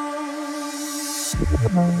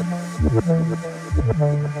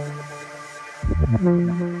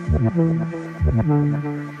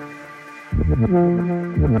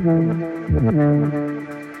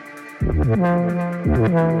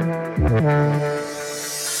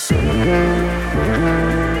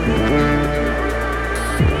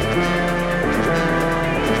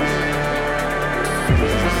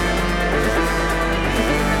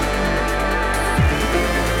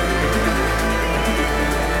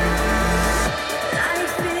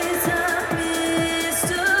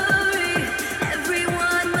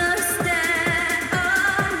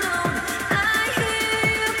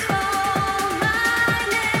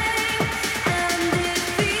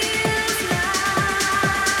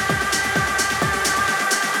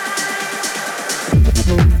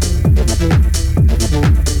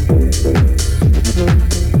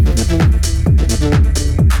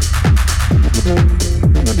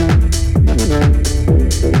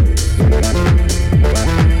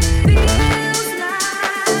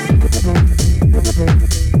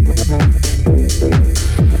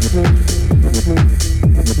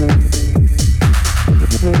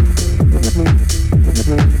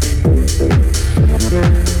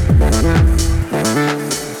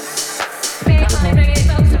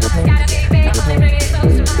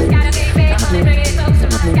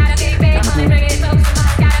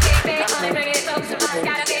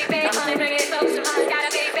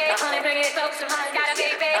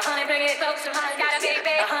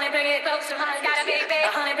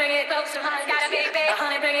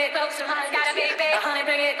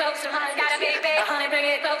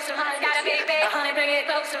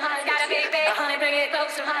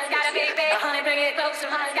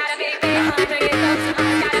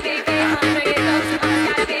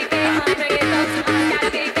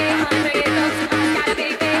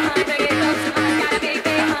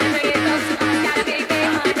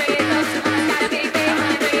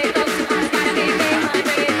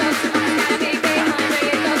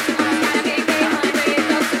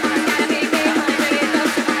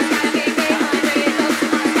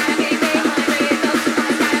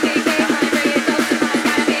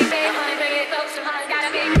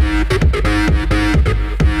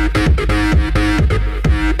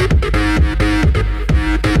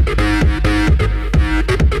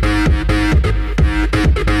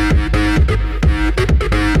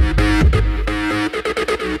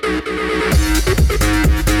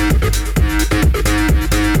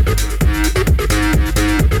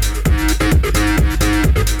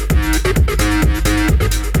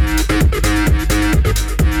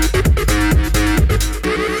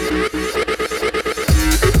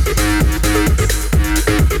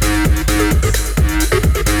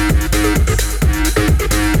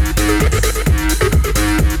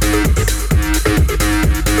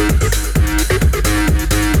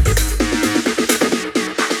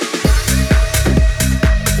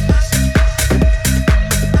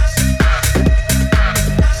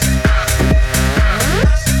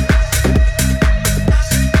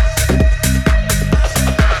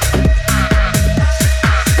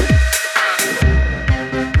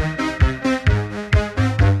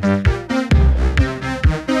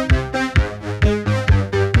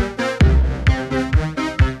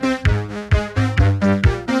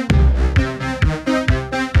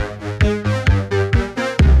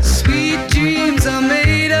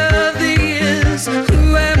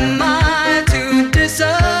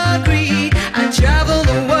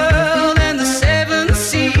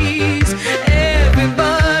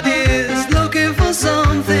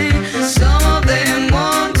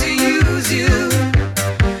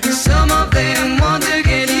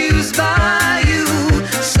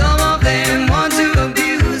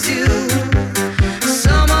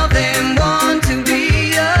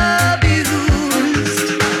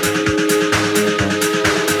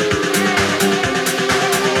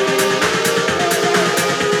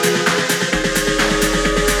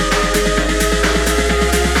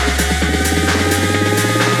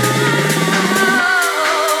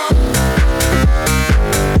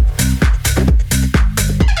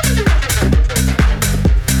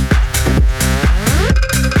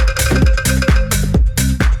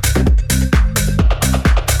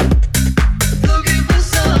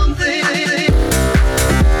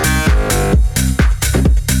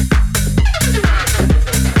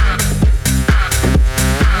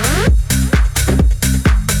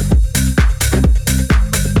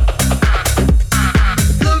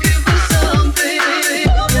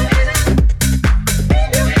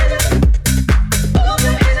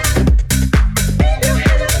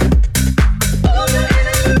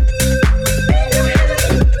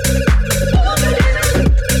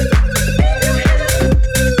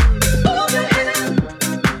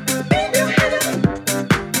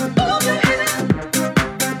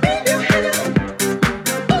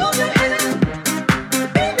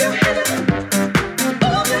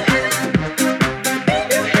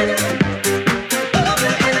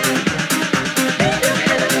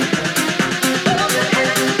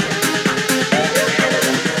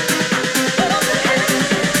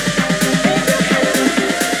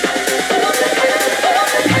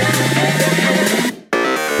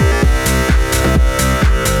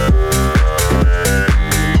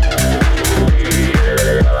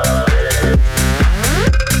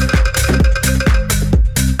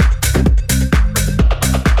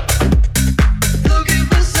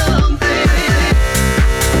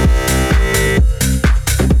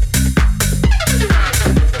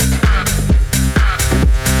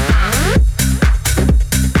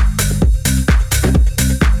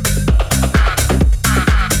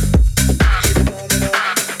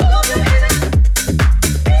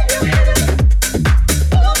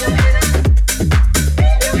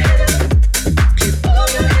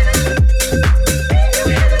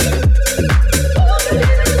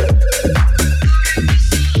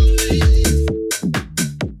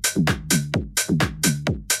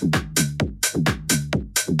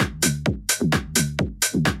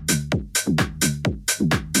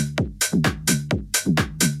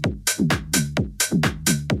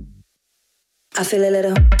 I feel a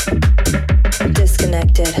little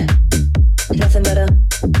disconnected. Nothing better,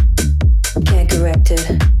 can't correct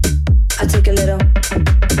it. I take a little,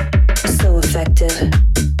 so effective.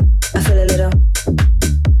 I feel a little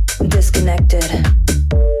disconnected.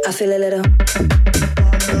 I feel a little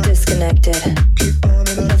disconnected.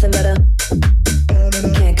 Nothing better,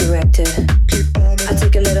 can't correct it. I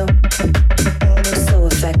take a little, so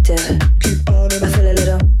effective. I feel a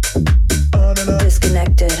little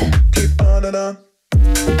disconnected. Keep on and on.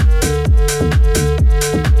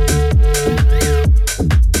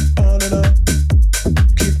 On and on.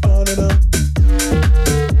 Keep on and on.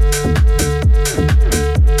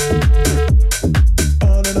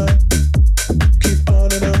 On and on. Keep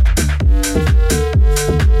on and on.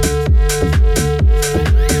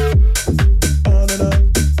 On and on.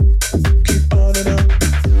 Keep on and on.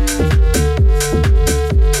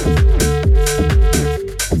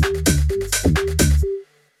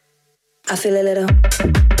 I feel a little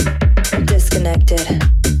disconnected.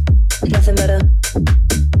 Nothing better,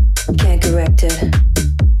 can't correct it.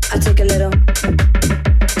 I take a little,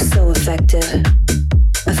 so effective.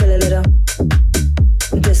 I feel a little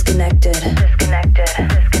disconnected. Disconnected, disconnected,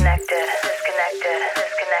 disconnected, disconnected,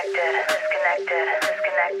 disconnected, disconnected, disconnected,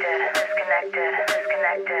 disconnected, disconnected,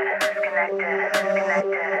 disconnected, disconnected,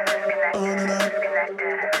 disconnected.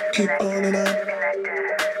 Keep on and on.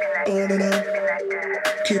 On and on.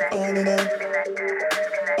 Keep on and on.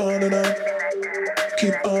 On and on.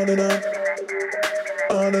 Keep on and on.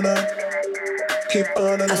 On and on. Keep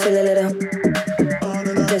on and on. I feel a little On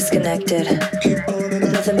and on. disconnected. Keep on and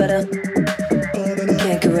on. Nothing better, On and on.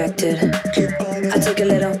 can't correct it. Keep on and I on. take a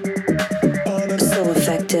little, On and on. so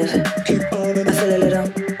effective. Keep on and I on. feel a little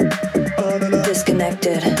On and on.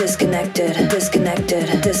 disconnected, disconnected,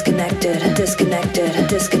 disconnected, disconnected, disconnected,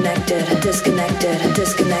 disconnected, disconnected,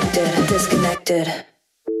 disconnected, disconnected.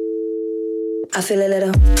 I feel a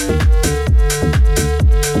little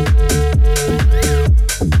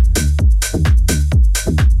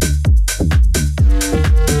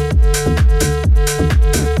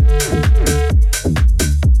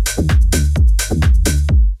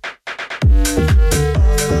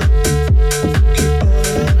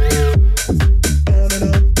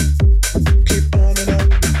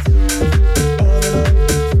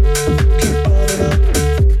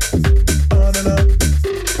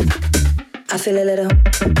I feel a little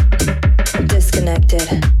disconnected.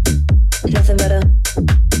 Nothing better,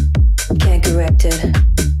 can't correct it.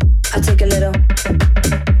 I take a little,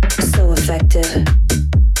 so effective.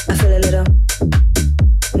 I feel a little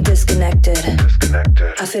disconnected.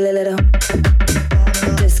 I feel a little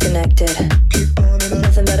disconnected.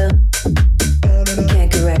 Nothing better,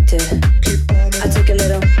 can't correct it. I take a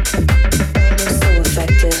little, so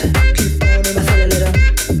effective. I feel a little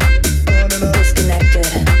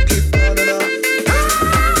disconnected.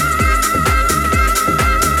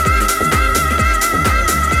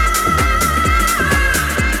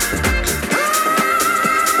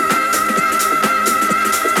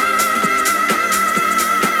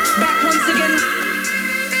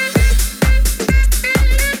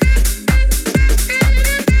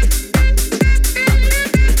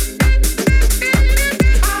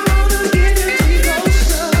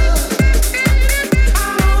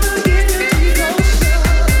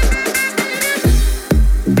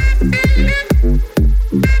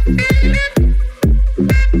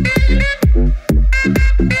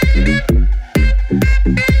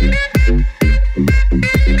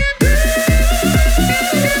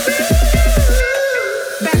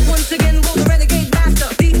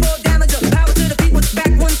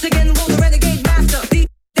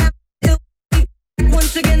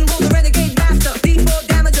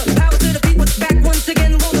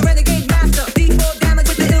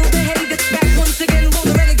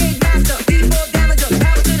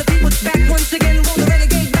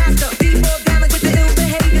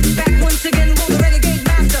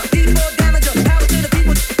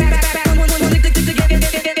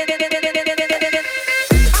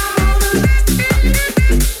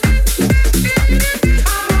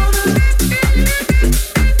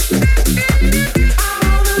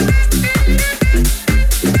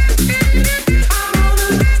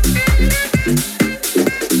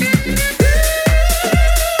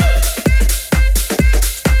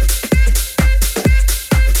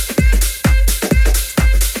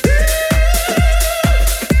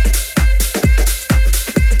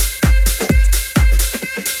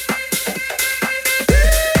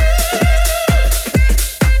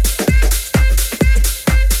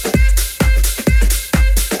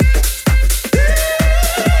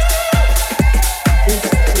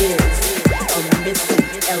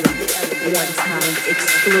 one-time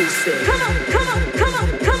exclusive. Come on, come on.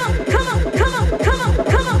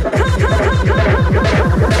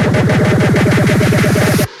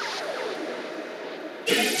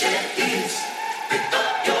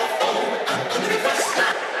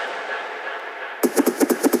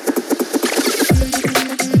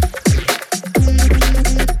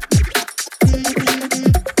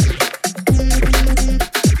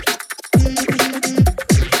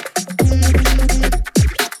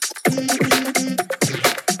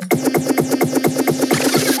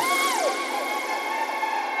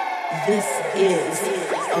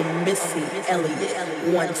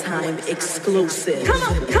 time exclusive. Come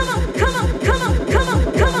on, come on, come on, come on, come on,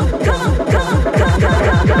 come on, come on, come on, come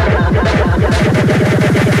on.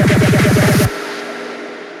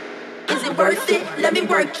 Is it worth it? Let me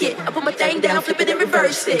work it. I put my thing down, flip it and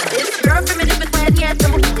reverse it. It's your primitive plan, yeah.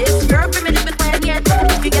 It's your primitive plan, yeah.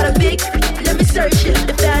 If you got a big, let me search it.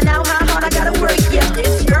 To find out how hard I gotta work, yeah.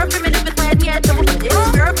 It's your primitive plan, yeah. It's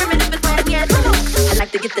your primitive plan, yeah. I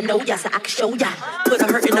like to get to know ya so I can show ya. Put a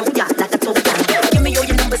hurtin' on ya like I told ya. Give me all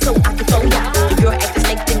your numbers so I can phone ya. If you're acting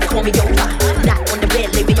snake, then call me over. Not on the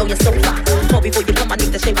bed, lay me on your sofa. Call before you come, I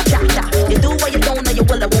need to shave my cha-cha. You do what you don't, now you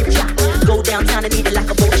will, I won't cha. Go downtown and eat it like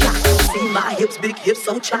a vulture. See my hips, big hips,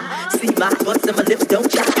 so cha. See my butts and my lips, don't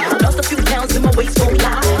cha. Lost a few pounds in my waist, won't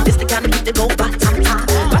lie. This the kind of beat to go ba-ta-ta.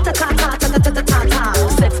 Ba-ta-ta-ta-ta-ta-ta-ta-ta.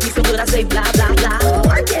 Sex me so good, I say blah, blah, blah.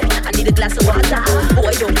 Work it, I need a glass of water.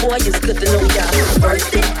 Boy, oh boy, it's good to know ya.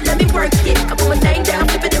 Worth it, let me work it. I put my thing down,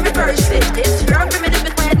 flip it and reverse it. It's your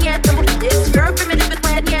primitive plan, yeah. It's your primitive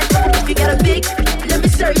plan, yeah. If you got a big, let me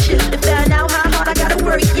search it. To find out how hard I gotta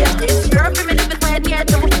work, yeah. It's your primitive plan, yeah.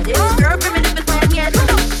 It's your primitive plan, yeah.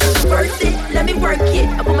 Worth it, let me work it.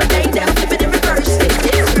 I put my thing down, flip it and reverse it.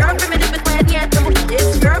 It's your primitive plan, yeah.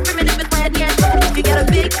 It's your primitive plan, yeah. If you got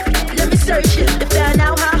a big, let me search it. To find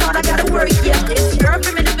out how hard I gotta work, yeah. It's your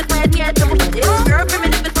primitive plan, yeah. It's your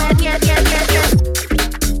primitive plan, yeah, yeah, yeah, yeah.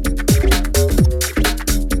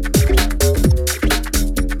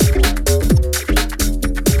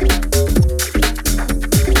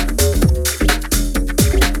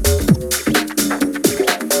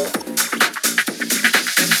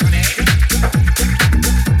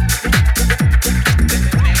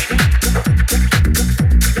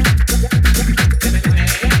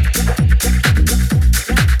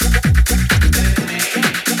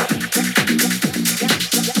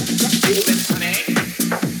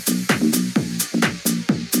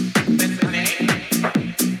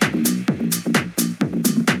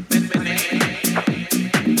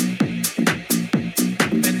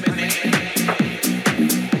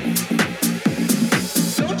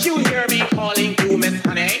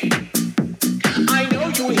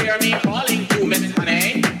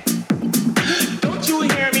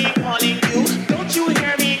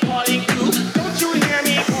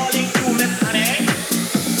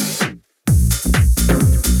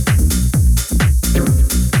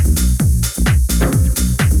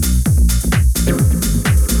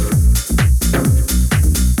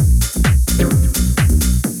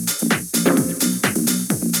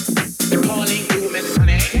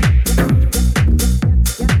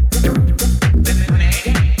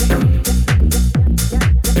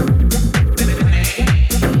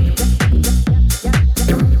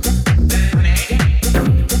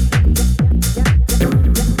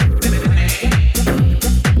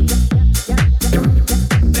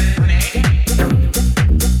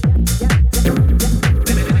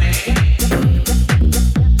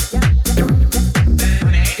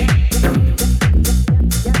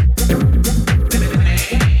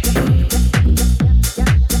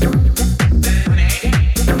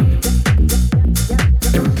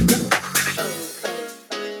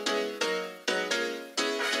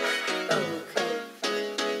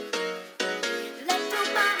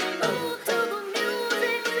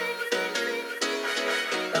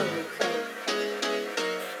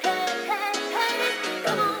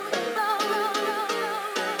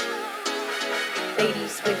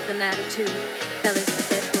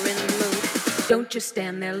 Don't just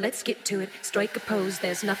stand there, let's get to it. Strike a pose,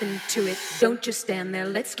 there's nothing to it. Don't just stand there,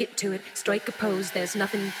 let's get to it. Strike a pose, there's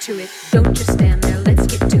nothing to it. Don't just stand there, let's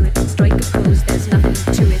get to it. Strike a pose, there's nothing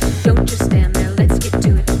to it. Don't just stand there, let's get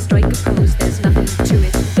to it. Strike a pose, there's nothing to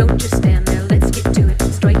it. Don't just stand there, let's get to it.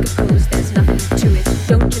 Strike a pose, there's nothing to it.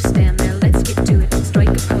 Don't just stand there, let's get to it. Strike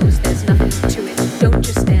a pose, there's nothing to it. Don't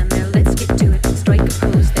just stand there, let's get to it. Strike a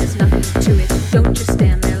pose, there's nothing to it. Don't just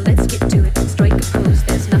stand there, let's get to it. Strike a pose,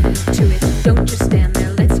 there's nothing to it. Don't just stand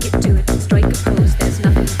there, let's get to it. Strike a pose, there's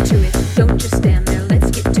nothing to it. Don't just stand there,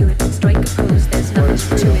 let's get to it. Strike a pose, there's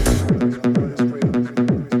nothing to it.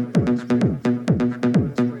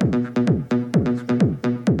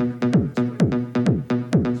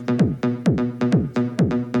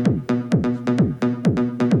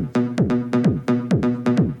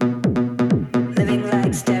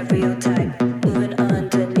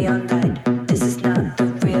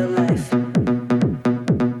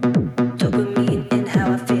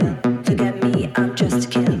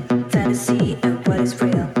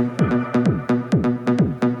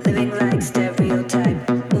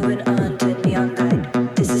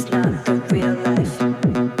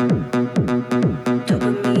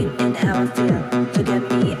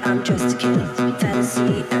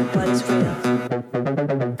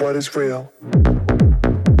 What is real?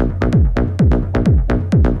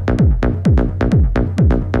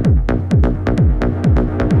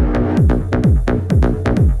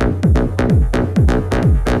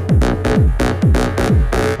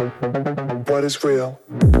 What is real?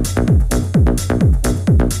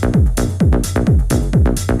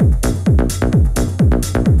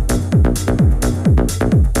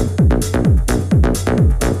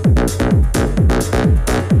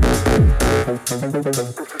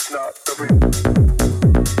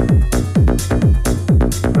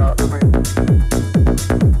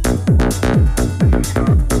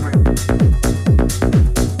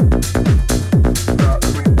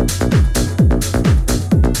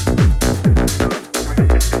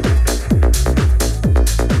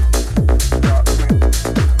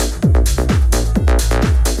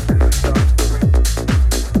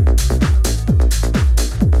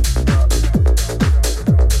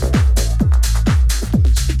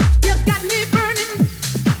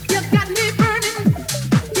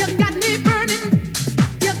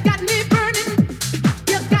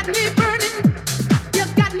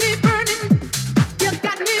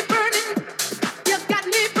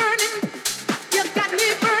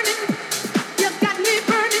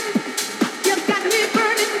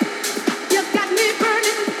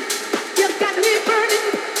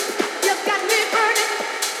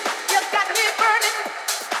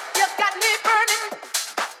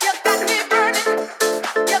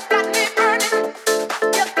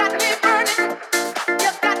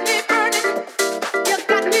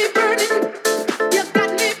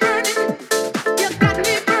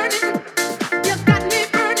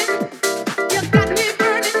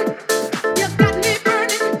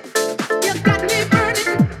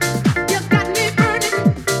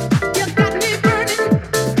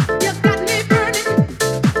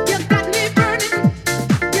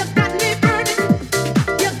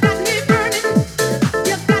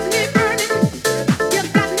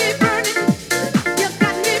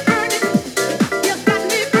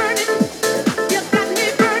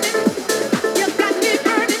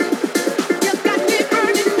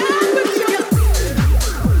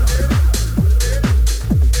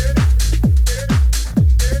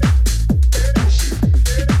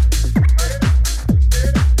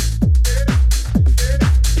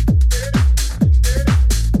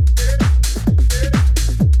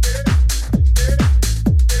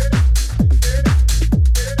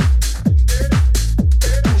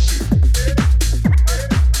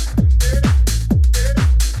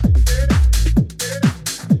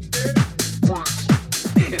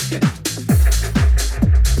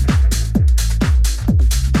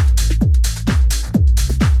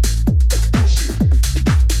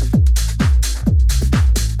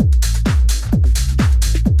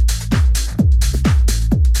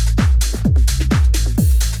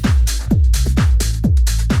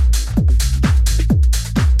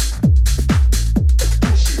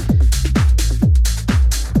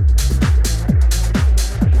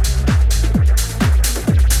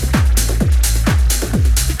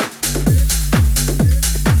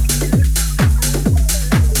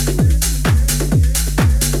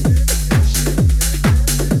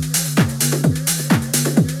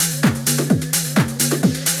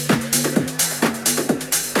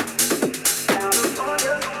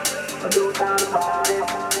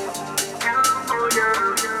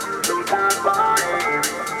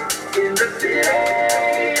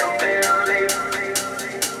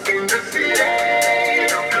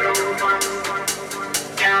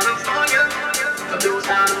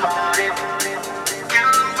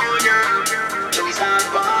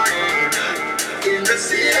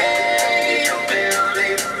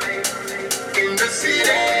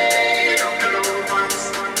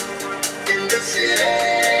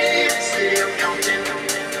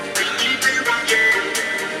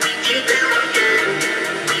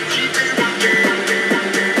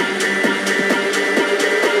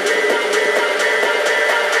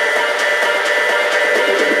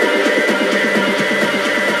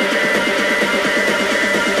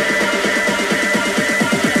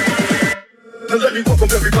 Let me welcome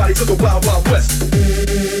everybody to the Wild Wild West.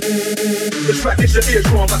 The track hits your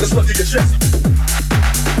eardrum like a slug to your chest.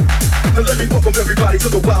 And let me welcome everybody to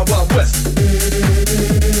the Wild Wild West.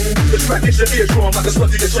 The track hits your eardrum like a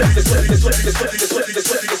slug to your chest.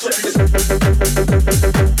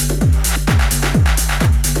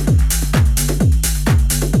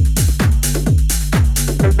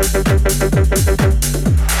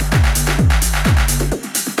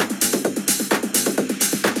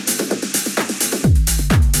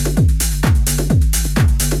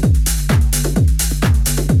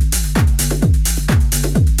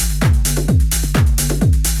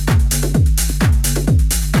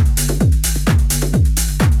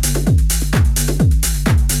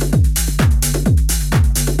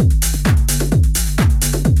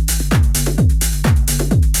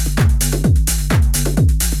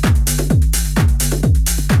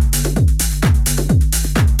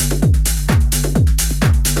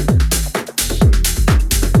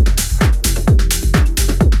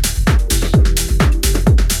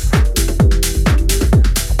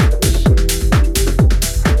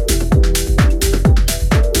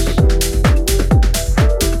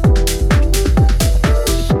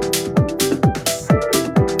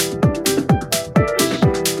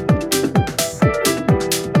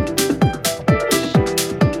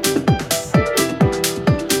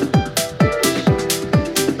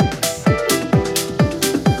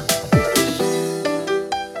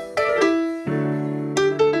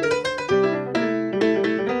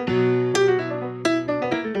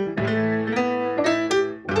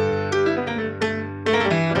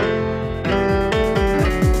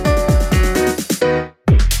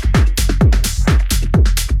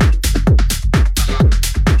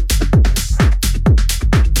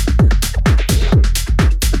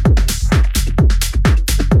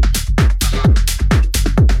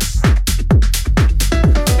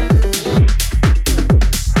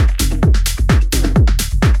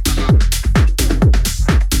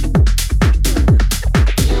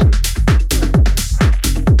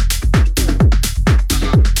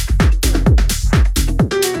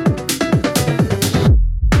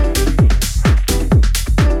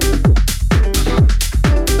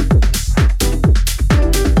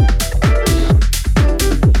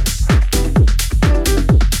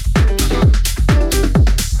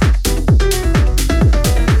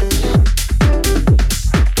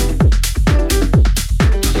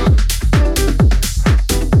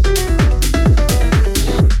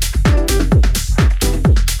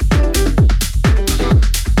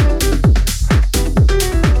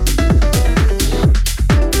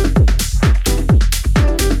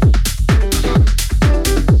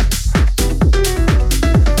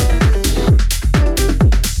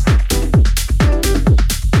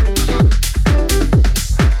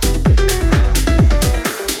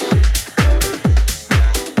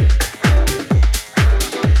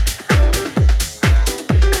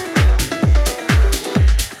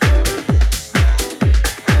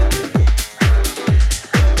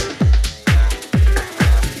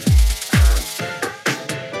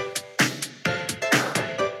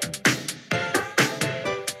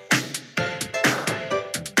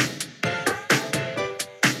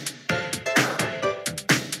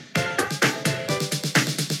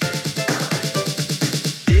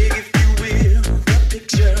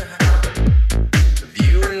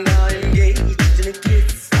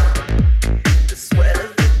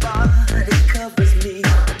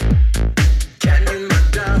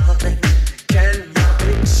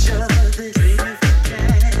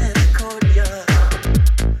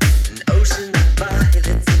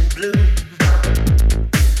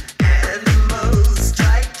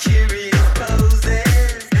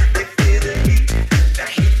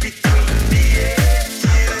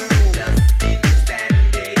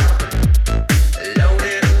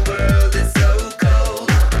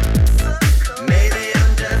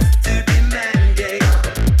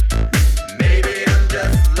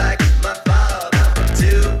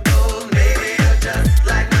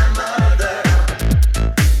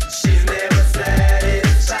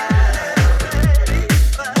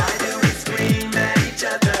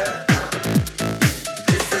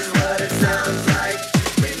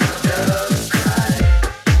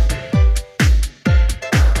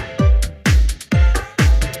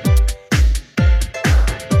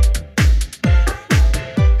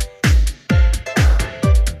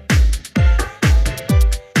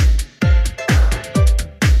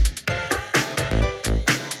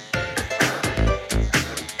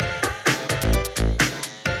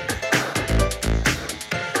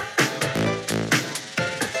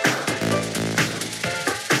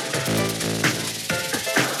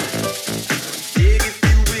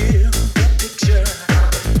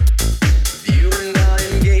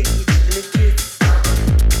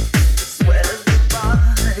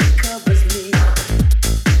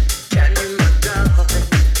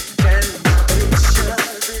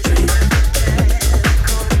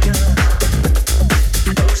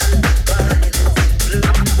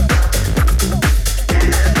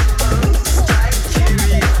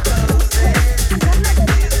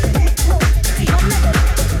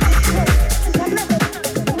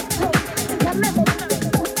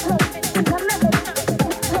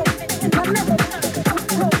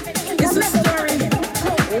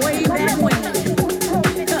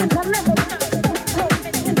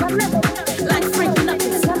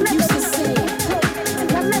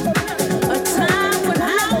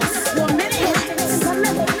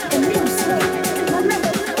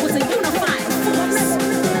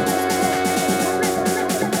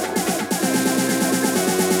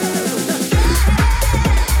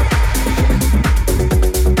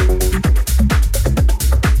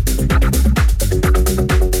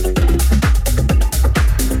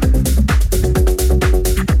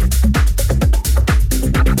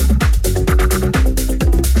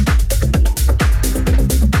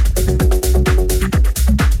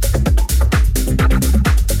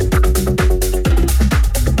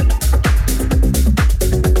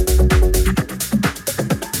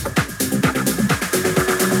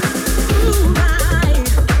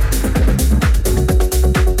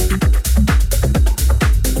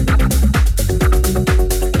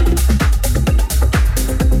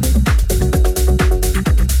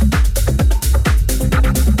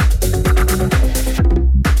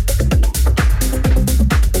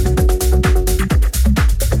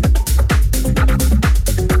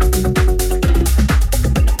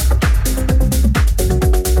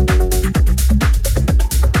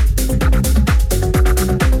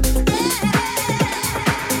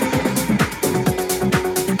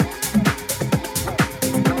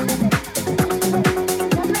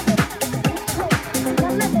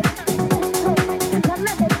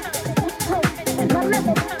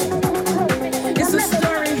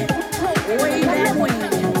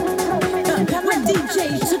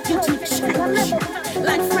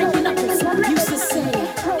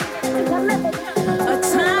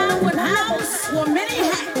 house wore many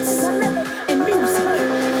hats in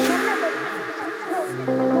music.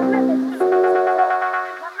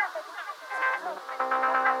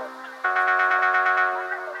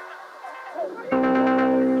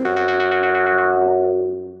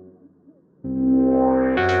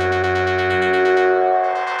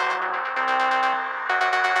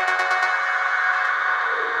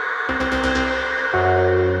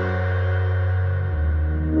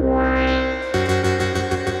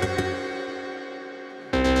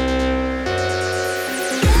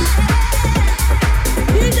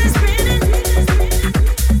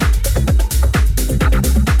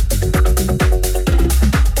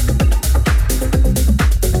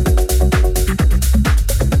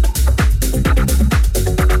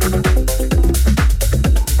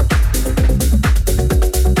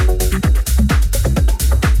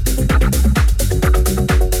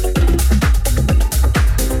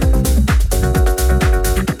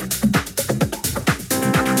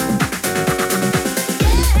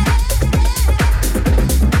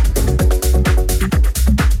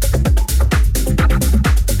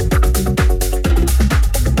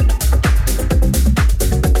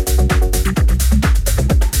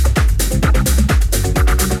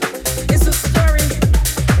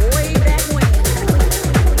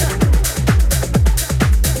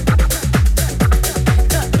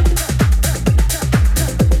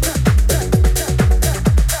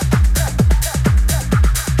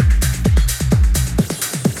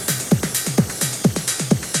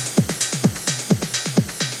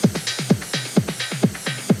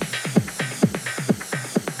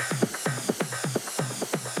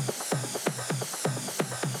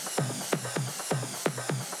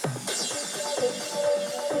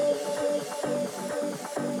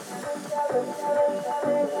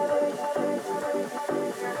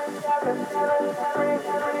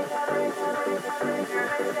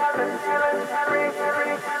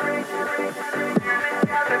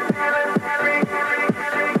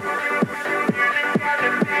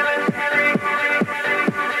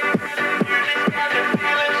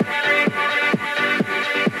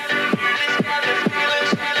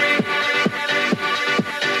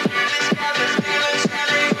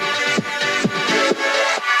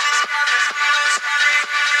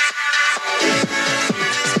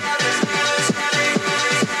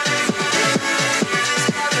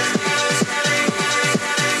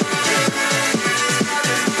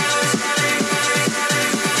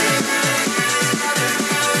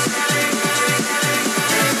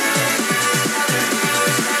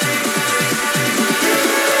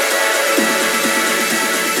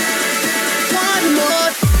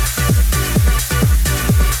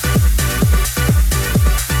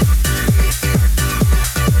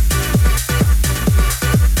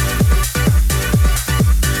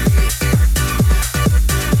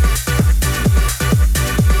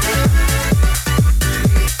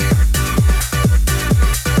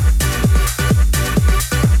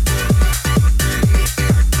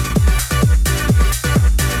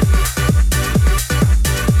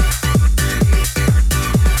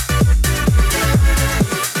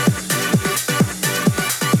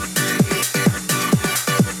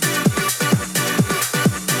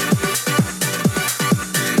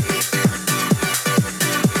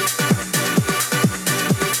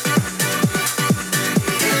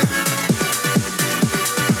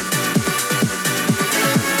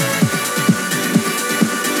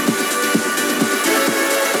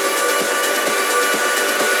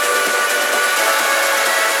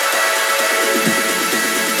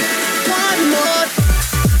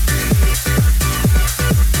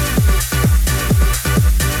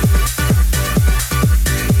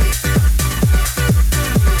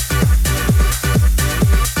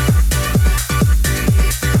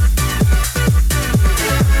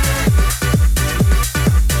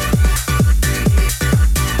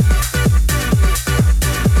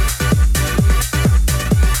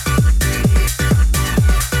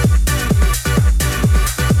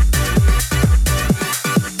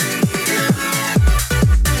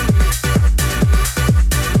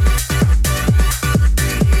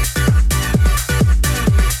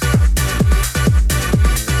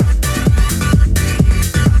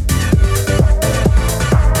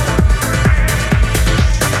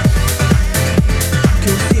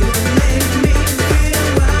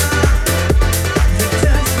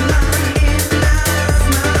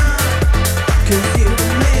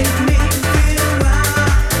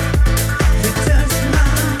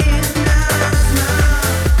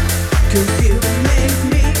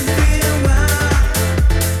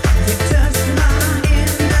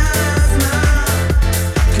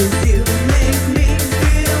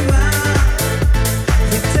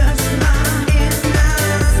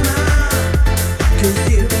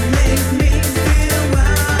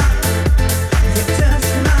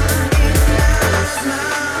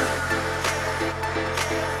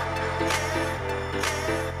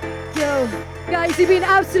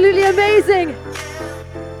 absolutely amazing.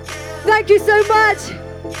 Thank you so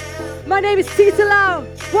much. My name is Tita.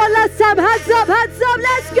 One last time, hands up,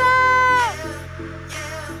 let's go!